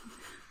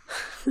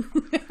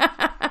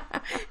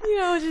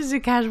 Just a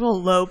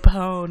casual low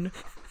pone.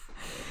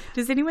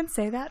 Does anyone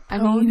say that?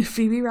 Pone? I mean,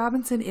 Phoebe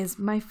Robinson is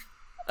my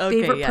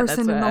favorite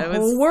person in the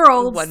whole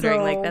world.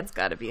 Wondering, that's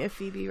got to be a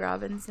Phoebe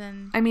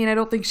Robinson. I mean, I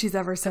don't think she's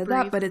ever said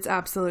that, but it's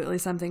absolutely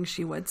something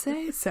she would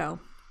say. So,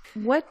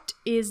 what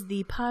is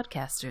the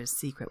podcaster's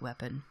secret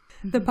weapon?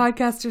 The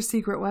podcaster's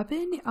secret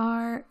weapon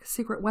are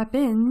secret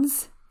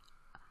weapons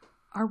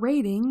our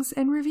ratings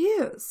and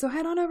reviews. So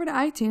head on over to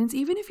iTunes.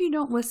 Even if you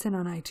don't listen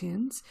on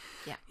iTunes,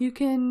 you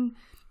can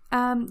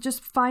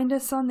just find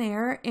us on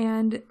there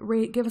and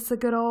give us a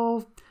good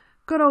old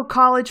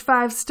college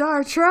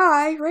 5-star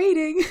try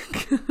rating.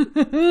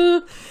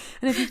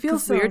 And if you feel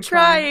so we're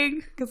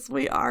trying, because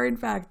we are in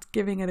fact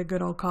giving it a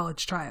good old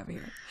college try over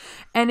here.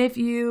 And if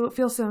you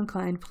feel so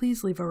inclined,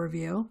 please leave a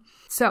review.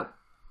 So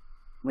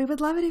we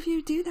would love it if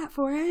you do that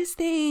for us.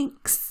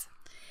 Thanks.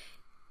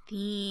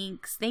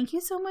 Thank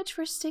you so much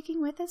for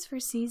sticking with us for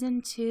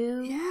season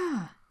 2.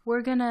 Yeah.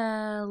 We're going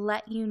to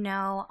let you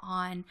know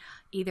on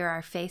either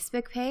our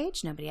Facebook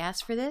page, Nobody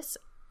Asked for This,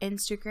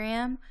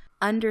 Instagram,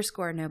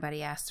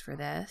 _Nobody Asked for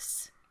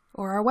This.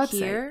 Or our website.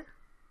 Here,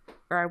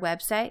 or our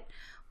website.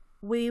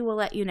 We will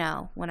let you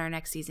know when our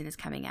next season is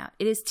coming out.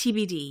 It is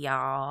TBD,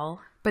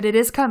 y'all. But it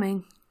is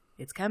coming.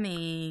 It's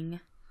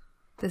coming.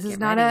 This is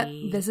not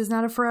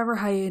a forever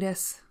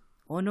hiatus.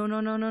 Oh,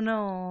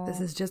 no. This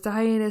is just a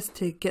hiatus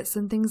to get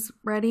some things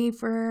ready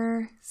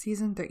for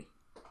season 3.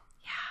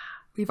 Yeah.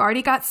 We've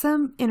already got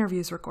some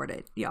interviews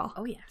recorded, y'all.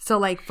 Oh, yeah.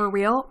 So, for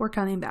real, we're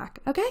coming back.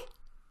 Okay?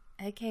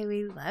 Okay,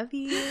 we love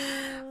you.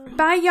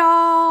 Bye,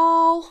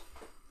 y'all.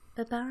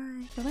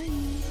 Bye-bye.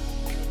 Bye-bye.